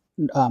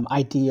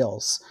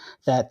ideals,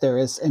 that there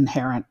is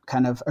inherent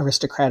kind of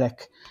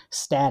aristocratic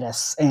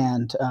status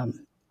and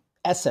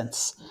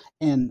essence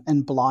in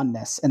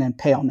blondness and in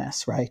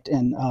paleness, right?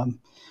 And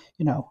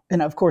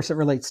and of course it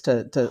relates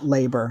to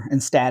labor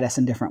and status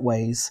in different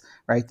ways,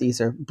 right? These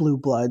are blue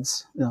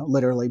bloods,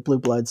 literally blue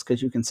bloods,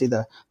 because you can see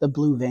the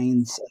blue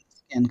veins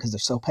in because they're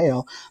so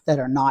pale, that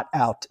are not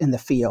out in the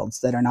fields,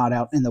 that are not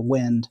out in the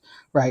wind,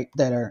 right?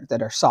 That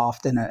are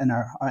soft and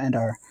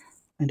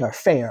are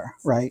fair,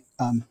 right?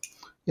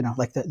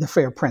 Like the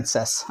fair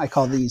princess. I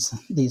call these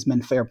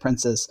men fair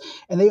princes,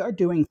 and they are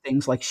doing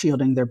things like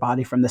shielding their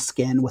body from the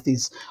skin with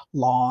these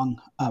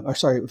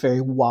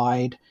very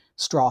wide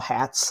straw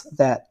hats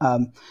that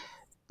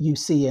you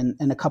see in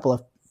a couple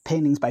of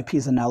paintings by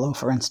Pisanello,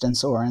 for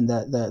instance, or in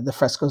the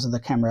frescoes of the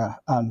camera.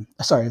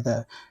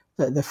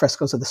 The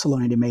frescoes of the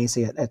Salone dei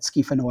Mesi at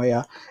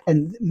Schifanoia,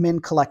 and men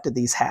collected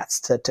these hats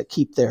to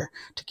keep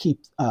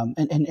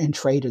and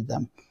traded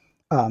them.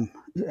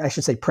 I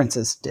should say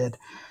princes did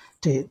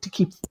to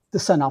keep the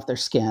sun off their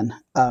skin.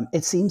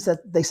 It seems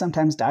that they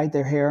sometimes dyed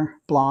their hair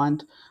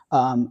blonde.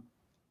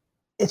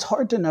 It's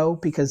hard to know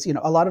because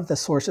a lot of the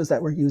sources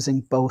that we're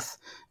using, both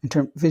in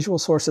terms visual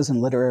sources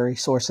and literary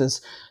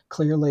sources,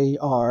 clearly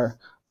are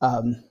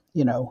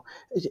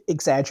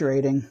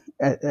exaggerating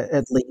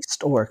at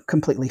least, or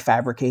completely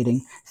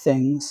fabricating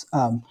things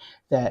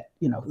that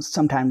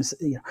sometimes.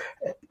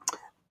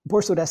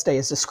 Borso d'Este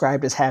is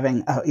described as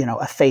having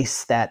a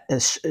face that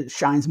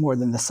shines more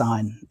than the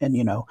sun,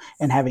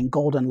 and having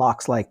golden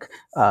locks like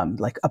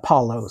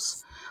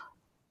Apollo's.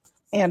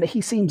 And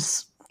he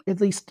seems,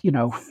 at least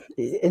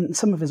in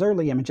some of his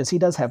early images, he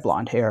does have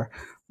blonde hair.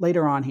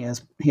 Later on, he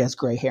has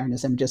gray hair in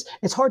his images.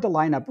 It's hard to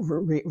line up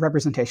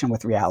representation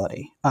with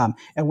reality,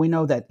 and we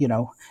know that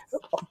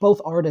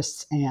both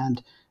artists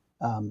and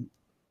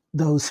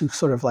those who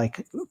sort of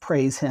like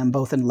praise him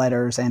both in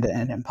letters and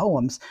in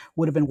poems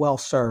would have been well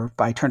served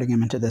by turning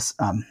him into this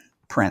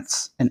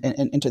prince and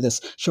into this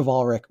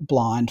chivalric,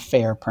 blonde,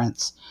 fair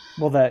prince.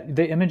 Well,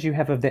 the image you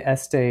have of the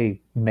Este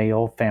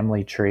male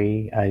family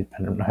tree, I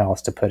don't know how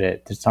else to put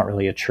it. It's not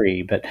really a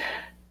tree, but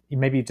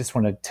maybe you just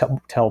want to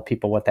tell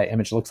people what that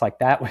image looks like.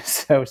 That was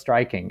so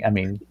striking. I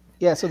mean,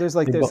 yeah, so there's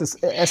this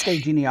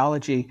Este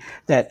genealogy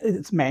that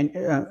it's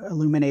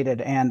illuminated,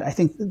 and I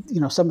think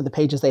some of the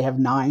pages, they have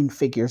 9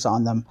 figures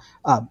on them.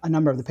 A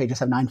number of the pages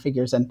have 9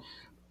 figures, and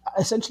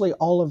essentially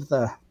all of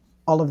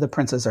the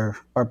princes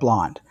are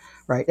blonde,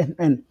 right?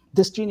 And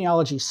this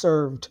genealogy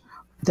served.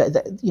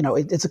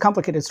 It's a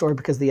complicated story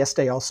because the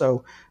Este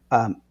also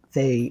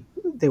they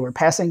were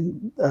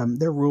passing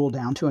their rule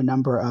down to a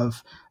number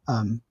of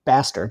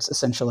bastards,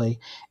 essentially,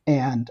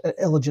 and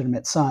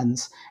illegitimate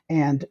sons.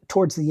 And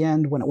towards the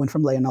end, when it went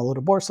from Leonello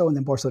to Borso and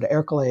then Borso to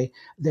Ercole,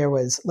 there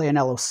was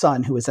Leonello's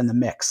son who was in the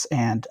mix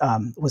and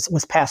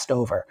was passed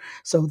over.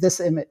 So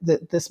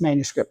this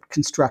manuscript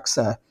constructs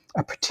a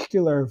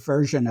particular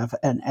version of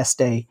an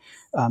Este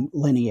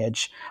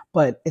lineage,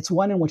 but it's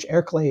one in which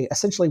Ercole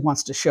essentially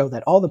wants to show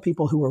that all the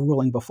people who were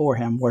ruling before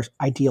him were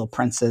ideal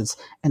princes,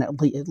 and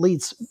it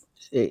leads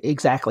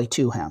exactly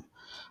to him.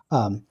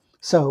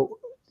 So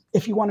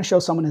if you want to show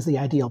someone as the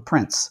ideal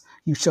prince,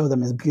 you show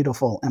them as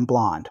beautiful and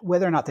blonde,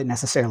 whether or not they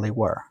necessarily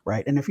were,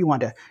 right? And if you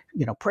want to,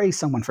 praise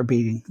someone for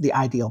being the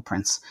ideal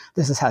prince,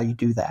 this is how you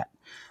do that.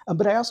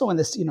 But I also, in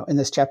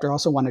this chapter,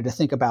 also wanted to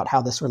think about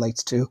how this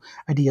relates to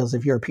ideals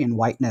of European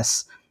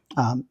whiteness,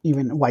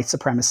 even white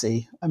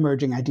supremacy,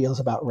 emerging ideals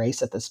about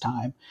race at this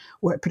time,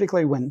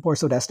 particularly when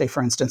Borso d'Este,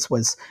 for instance,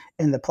 was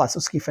in the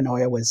Palazzo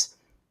Schifanoia, was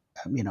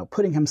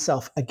putting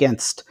himself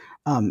against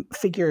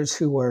figures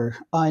who were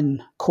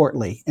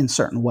uncourtly in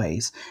certain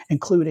ways,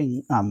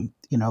 including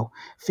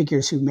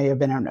figures who may have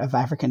been of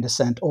African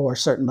descent, or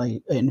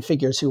certainly in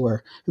figures who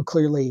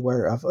clearly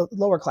were of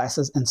lower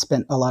classes and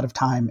spent a lot of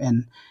time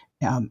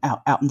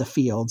out in the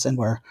fields, and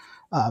were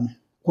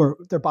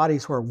their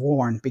bodies were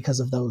worn because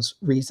of those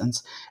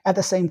reasons. At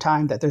the same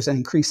time that there's an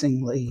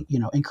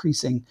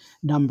increasing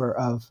number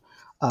of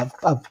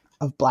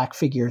black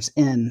figures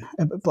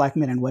black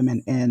men and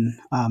women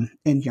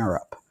in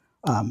Europe.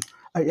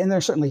 And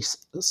there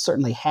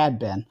certainly had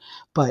been,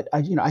 but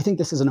I think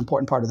this is an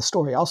important part of the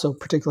story. Also,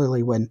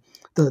 particularly when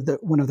the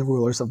one of the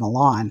rulers of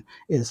Milan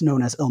is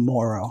known as Il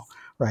Moro,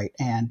 right?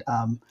 And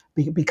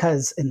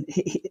because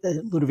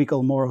Ludovico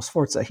Il Moro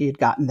Sforza, he had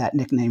gotten that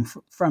nickname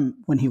from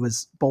when he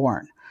was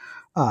born.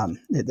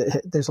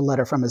 There's a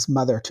letter from his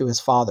mother to his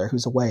father,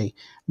 who's away,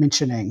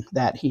 mentioning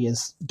that he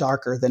is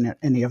darker than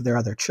any of their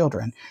other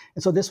children,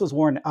 and so this was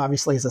worn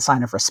obviously as a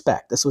sign of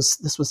respect. This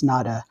was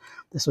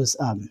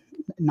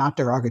not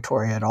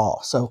derogatory at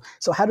all. So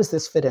how does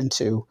this fit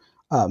into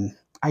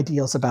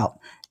ideals about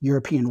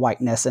European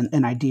whiteness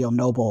and ideal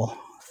noble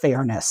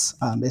fairness?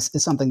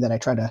 Is something that I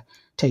try to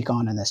take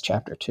on in this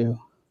chapter too.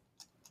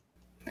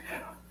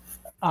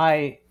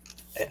 I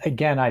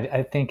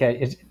think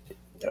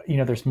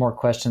there's more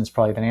questions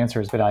probably than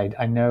answers, but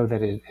I know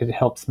that it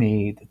helps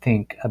me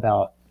think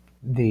about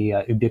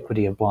the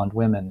ubiquity of blonde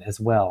women as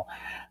well.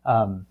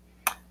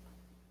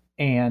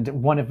 And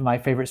one of my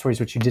favorite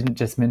stories, which you didn't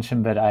just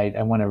mention, but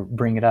I want to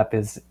bring it up,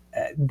 is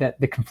that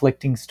the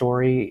conflicting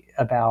story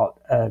about,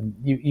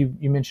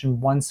 you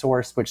mentioned one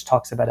source which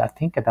talks about, I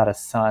think, about a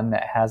son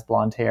that has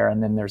blonde hair,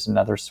 and then there's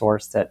another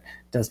source that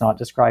does not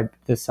describe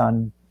the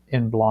son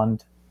in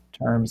blonde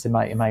terms. Am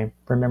I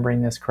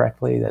remembering this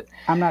correctly? That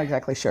I'm not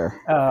exactly sure.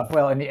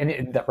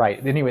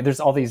 Right. Anyway, there's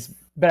all these,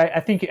 but I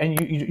think, and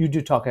you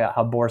do talk about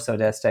how Borso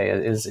d'Este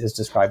is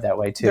described that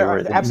way too.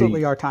 There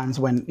absolutely are times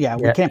when,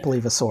 we can't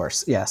believe a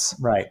source. Yes.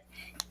 Right.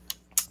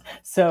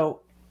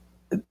 So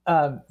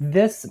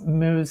this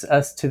moves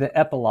us to the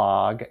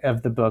epilogue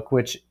of the book,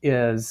 which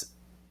is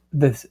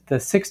the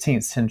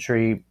 16th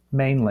century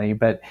mainly,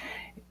 but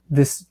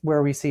this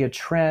where we see a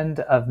trend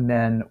of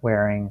men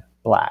wearing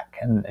black.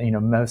 And,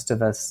 most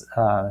of us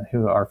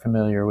who are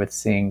familiar with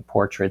seeing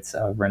portraits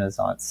of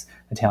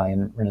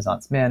Italian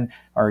Renaissance men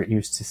are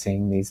used to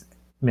seeing these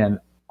men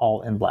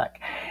all in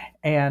black.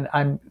 And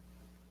I'm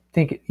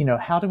thinking,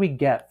 how do we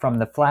get from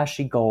the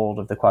flashy gold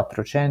of the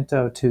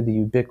Quattrocento to the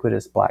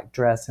ubiquitous black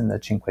dress in the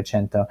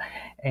Cinquecento?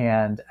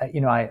 And,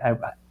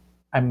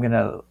 I'm going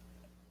to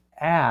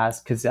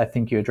ask, because I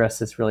think you address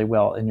this really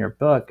well in your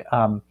book,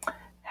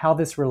 how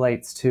this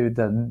relates to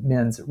the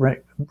men's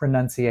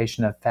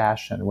renunciation of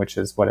fashion, which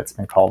is what it's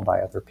been called by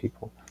other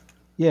people.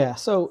 Yeah.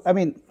 So, I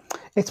mean,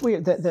 it's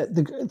weird that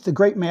the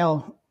great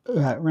male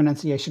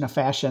renunciation of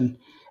fashion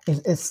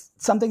is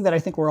something that I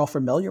think we're all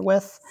familiar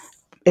with.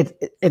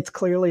 It's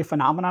clearly a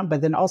phenomenon,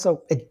 but then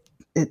also it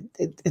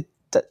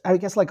I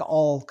guess like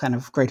all kind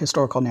of great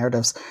historical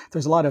narratives,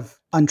 there's a lot of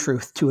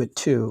untruth to it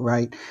too,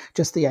 right?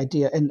 Just the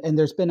idea, and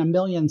there's been not a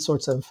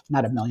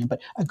million,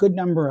 but a good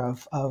number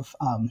of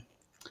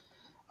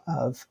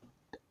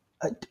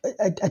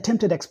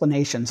attempted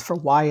explanations for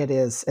why it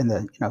is in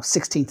the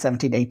 16th,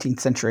 17th, 18th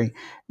century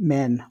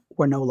men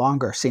were no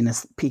longer seen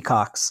as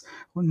peacocks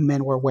when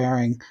men were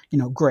wearing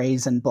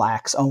grays and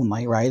blacks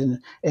only, right?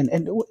 And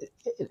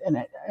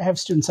I have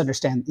students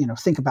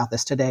think about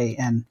this today,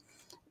 and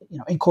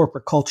in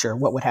corporate culture,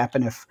 what would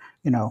happen if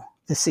the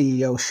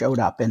CEO showed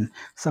up in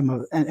some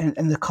of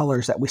and the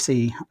colors that we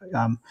see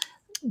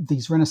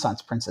these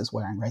Renaissance princes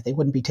wearing, right? They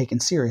wouldn't be taken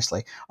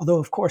seriously. Although,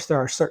 of course, there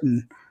are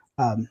certain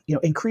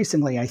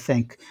increasingly, I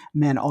think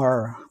men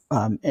are,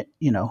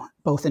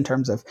 both in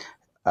terms of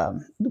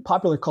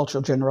popular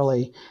culture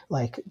generally,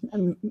 like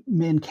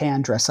men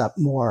can dress up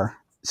more.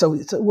 So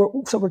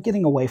we're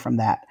getting away from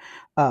that.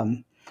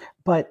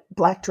 But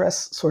black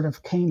dress sort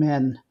of came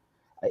in.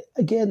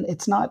 Again,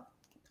 it's not.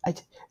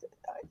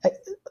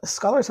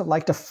 Scholars have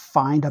liked to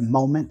find a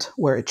moment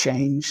where it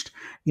changed,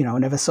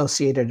 and have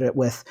associated it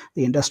with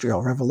the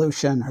Industrial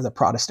Revolution or the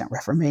Protestant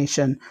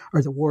Reformation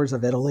or the Wars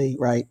of Italy,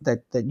 right?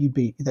 That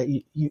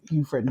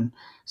you've written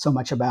so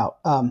much about.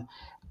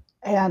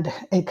 And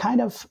it kind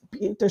of,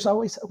 there's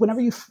always, whenever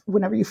you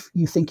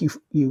think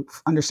you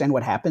understand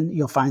what happened,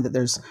 you'll find that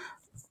there's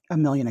a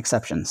million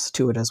exceptions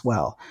to it as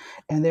well.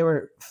 And there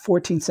were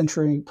 14th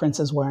century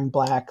princes wearing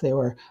black. They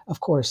were, of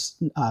course,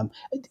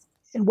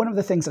 and one of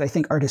the things that I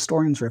think art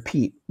historians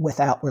repeat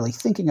without really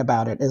thinking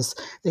about it is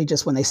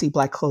when they see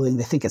black clothing,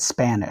 they think it's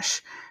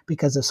Spanish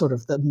because of sort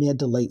of the mid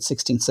to late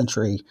 16th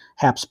century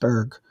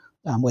Habsburg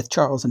with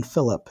Charles and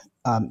Philip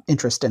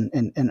interest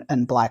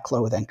in black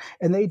clothing.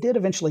 And they did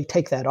eventually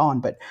take that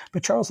on. But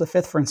Charles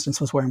V, for instance,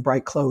 was wearing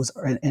bright clothes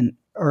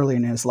early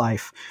in his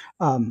life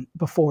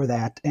before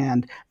that.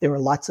 And there were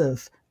lots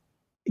of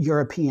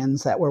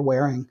Europeans that were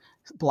wearing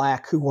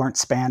black who weren't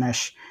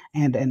Spanish.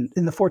 And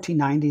in the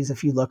 1490s,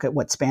 if you look at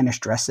what Spanish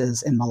dress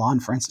is in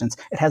Milan, for instance,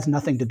 it has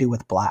nothing to do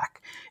with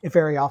black. It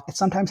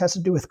sometimes has to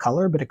do with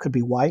color, but it could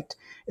be white.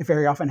 It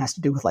very often has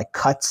to do with like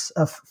cuts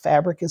of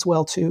fabric as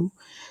well, too.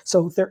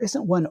 So there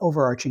isn't one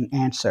overarching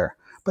answer.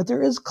 But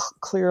there is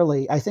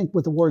clearly, I think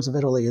with the Wars of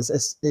Italy,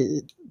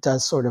 it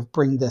does sort of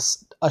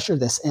usher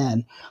this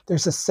in.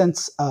 There's a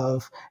sense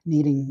of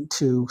needing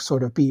to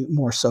sort of be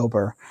more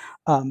sober.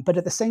 But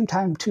at the same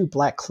time, too,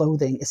 black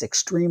clothing is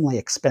extremely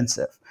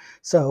expensive.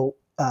 So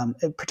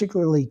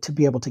particularly to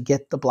be able to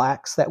get the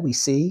blacks that we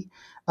see,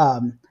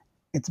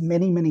 it's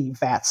many, many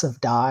vats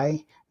of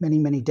dye, many,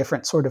 many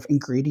different sort of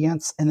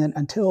ingredients. And then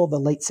until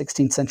the late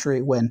 16th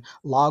century, when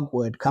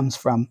logwood comes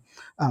from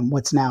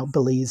what's now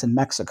Belize and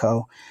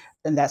Mexico,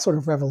 and that sort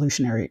of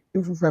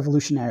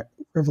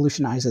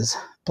revolutionizes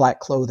black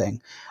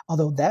clothing.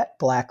 Although that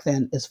black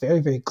then is very,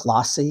 very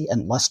glossy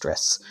and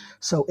lustrous.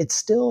 So it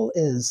still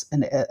is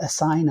a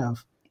sign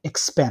of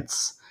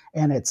expense.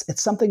 And it's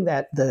something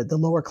that the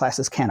lower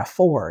classes can't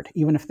afford,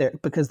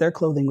 because their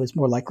clothing was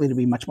more likely to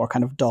be much more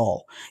kind of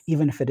dull,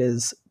 even if it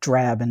is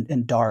drab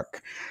and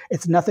dark.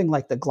 It's nothing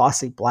like the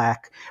glossy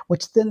black,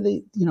 which then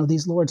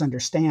these lords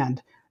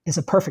understand is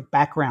a perfect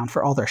background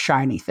for all their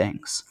shiny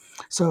things.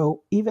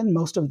 So even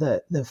most of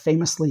the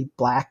famously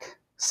black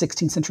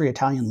 16th century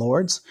Italian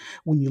lords,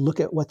 when you look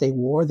at what they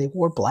wore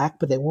black,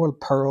 but they wore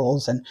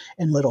pearls and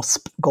little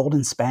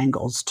golden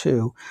spangles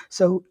too.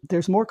 So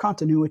there's more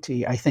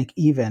continuity, I think,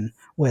 even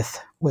with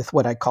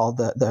what I call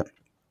the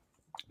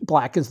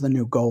black is the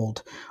new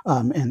gold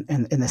in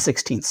the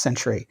 16th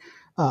century.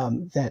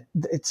 That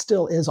it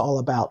still is all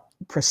about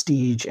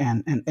prestige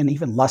and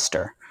even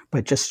luster,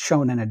 but just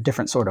shown in a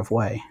different sort of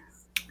way.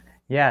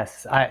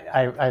 Yes,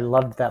 I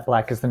loved that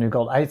black is the new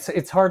gold.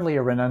 It's hardly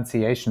a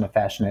renunciation of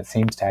fashion. It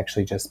seems to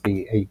actually just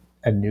be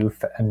a new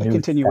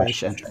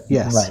continuation. Fashion.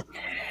 Yes.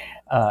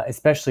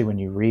 especially when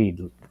you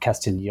read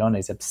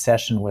Castiglione's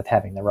obsession with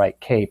having the right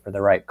cape or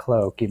the right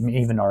cloak.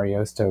 Even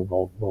Ariosto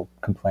will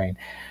complain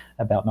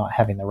about not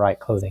having the right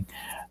clothing.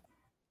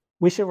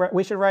 We should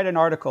write an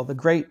article, The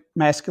Great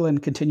Masculine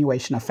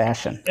Continuation of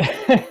Fashion.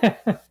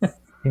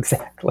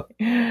 Exactly.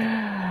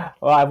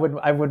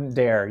 Well, I wouldn't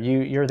dare.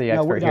 You're the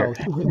expert here.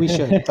 We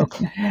should.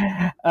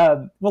 Okay.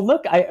 Well,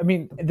 look, I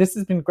mean, this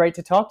has been great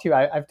to talk to you.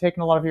 I've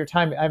taken a lot of your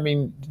time. I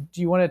mean,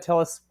 do you want to tell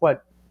us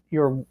what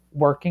you're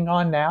working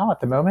on now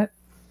at the moment?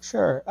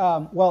 Sure.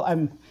 Well,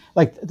 I'm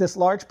like this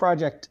large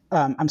project.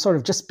 I'm sort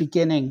of just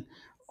beginning,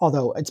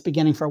 although it's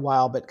beginning for a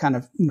while, but kind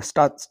of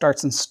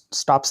starts and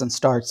stops and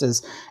starts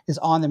is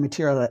on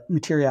the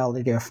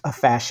materiality of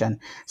fashion.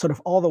 Sort of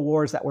all the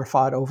wars that were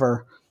fought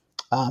over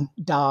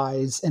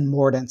dyes and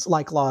mordants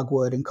like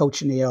logwood and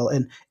cochineal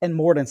and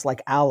mordants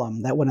like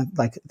alum. That one of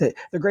like the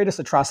greatest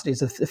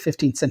atrocities of the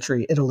 15th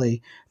century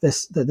Italy. The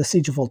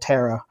siege of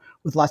Volterra,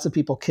 with lots of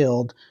people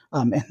killed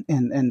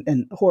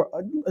and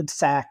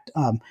sacked,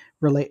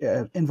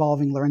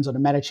 involving Lorenzo de'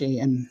 Medici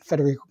and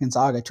Federico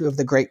Gonzaga, two of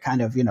the great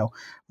kind of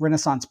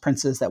Renaissance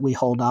princes that we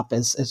hold up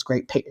as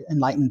great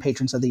enlightened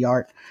patrons of the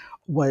art,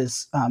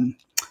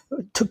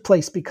 took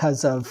place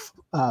because of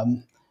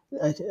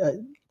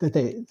that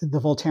the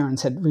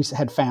Voltairans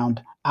had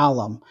found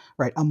alum,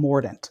 right, a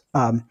mordant.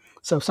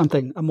 So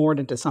a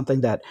mordant is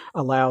something that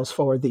allows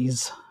for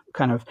these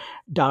kind of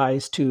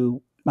dyes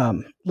to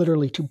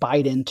literally to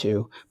bite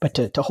into, but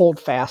to hold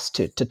fast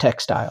to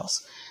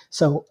textiles.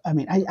 So, I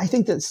mean, I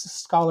think that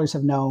scholars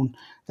have known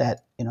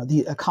that,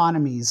 the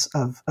economies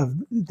of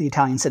the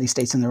Italian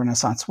city-states in the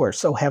Renaissance were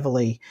so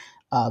heavily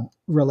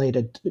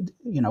related,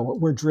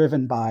 were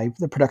driven by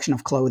the production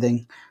of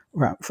clothing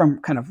from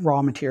kind of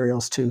raw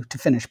materials to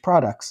finished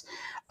products.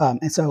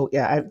 And so,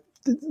 yeah,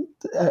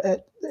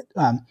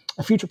 a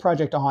future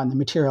project on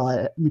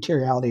the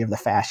materiality of the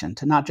fashion,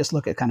 to not just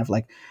look at kind of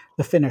like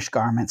the finished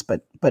garments,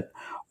 but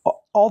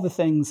all the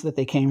things that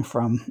they came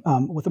from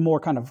with a more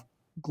kind of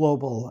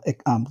global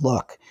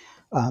look.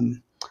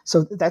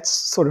 So that's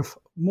sort of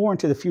more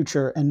into the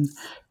future, and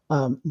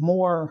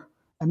more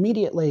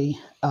immediately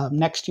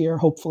next year,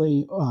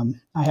 hopefully,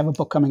 I have a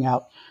book coming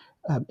out.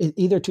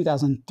 Either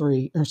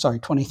 23 or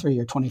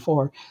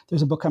 24,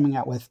 there's a book coming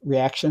out with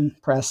Reaction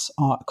Press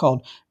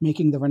called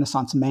Making the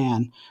Renaissance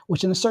Man,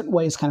 which in a certain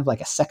way is kind of like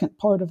a second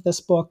part of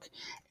this book.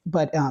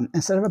 But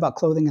instead of about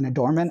clothing and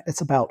adornment,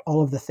 it's about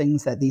all of the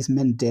things that these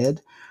men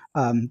did.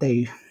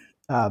 They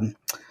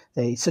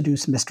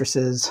seduced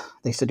mistresses,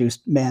 they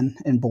seduced men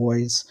and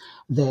boys,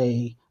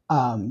 they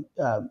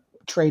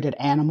traded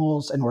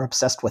animals and were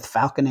obsessed with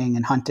falconing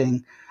and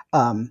hunting,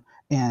 and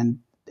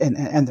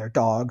their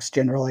dogs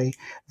generally.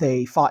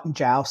 They fought in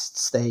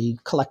jousts. They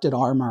collected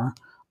armor.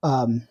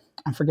 I'm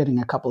forgetting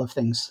a couple of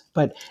things,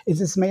 but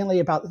it's mainly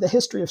about the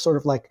history of sort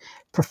of like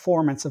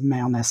performance of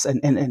maleness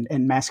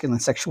and masculine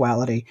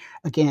sexuality,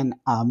 again,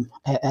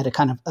 at a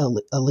kind of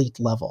elite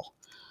level.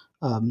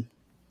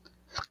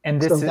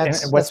 And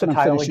what's the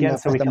title again,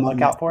 so we can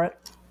look out for it?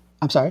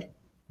 I'm sorry?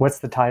 What's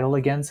the title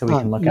again, so we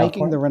can look out for it?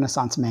 Making the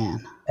Renaissance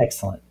Man.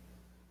 Excellent.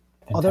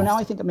 Fantastic. Although now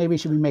I think maybe it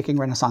should be Making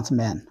Renaissance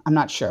Men. I'm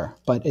not sure,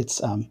 but it's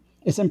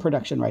in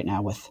production right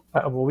now with...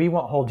 well, we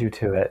won't hold you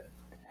to it,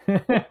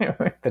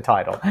 the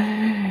title,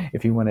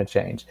 if you want to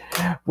change.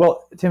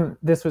 Well, Tim,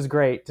 this was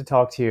great to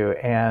talk to you,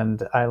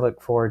 and I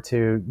look forward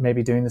to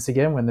maybe doing this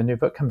again when the new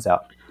book comes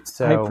out.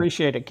 So I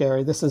appreciate it,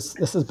 Gary. This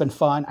has been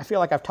fun. I feel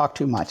like I've talked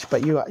too much,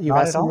 but you've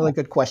asked some really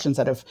good questions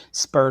that have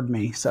spurred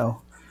me.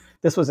 So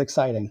this was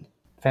exciting.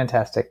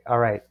 Fantastic. All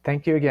right.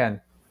 Thank you again.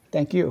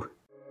 Thank you.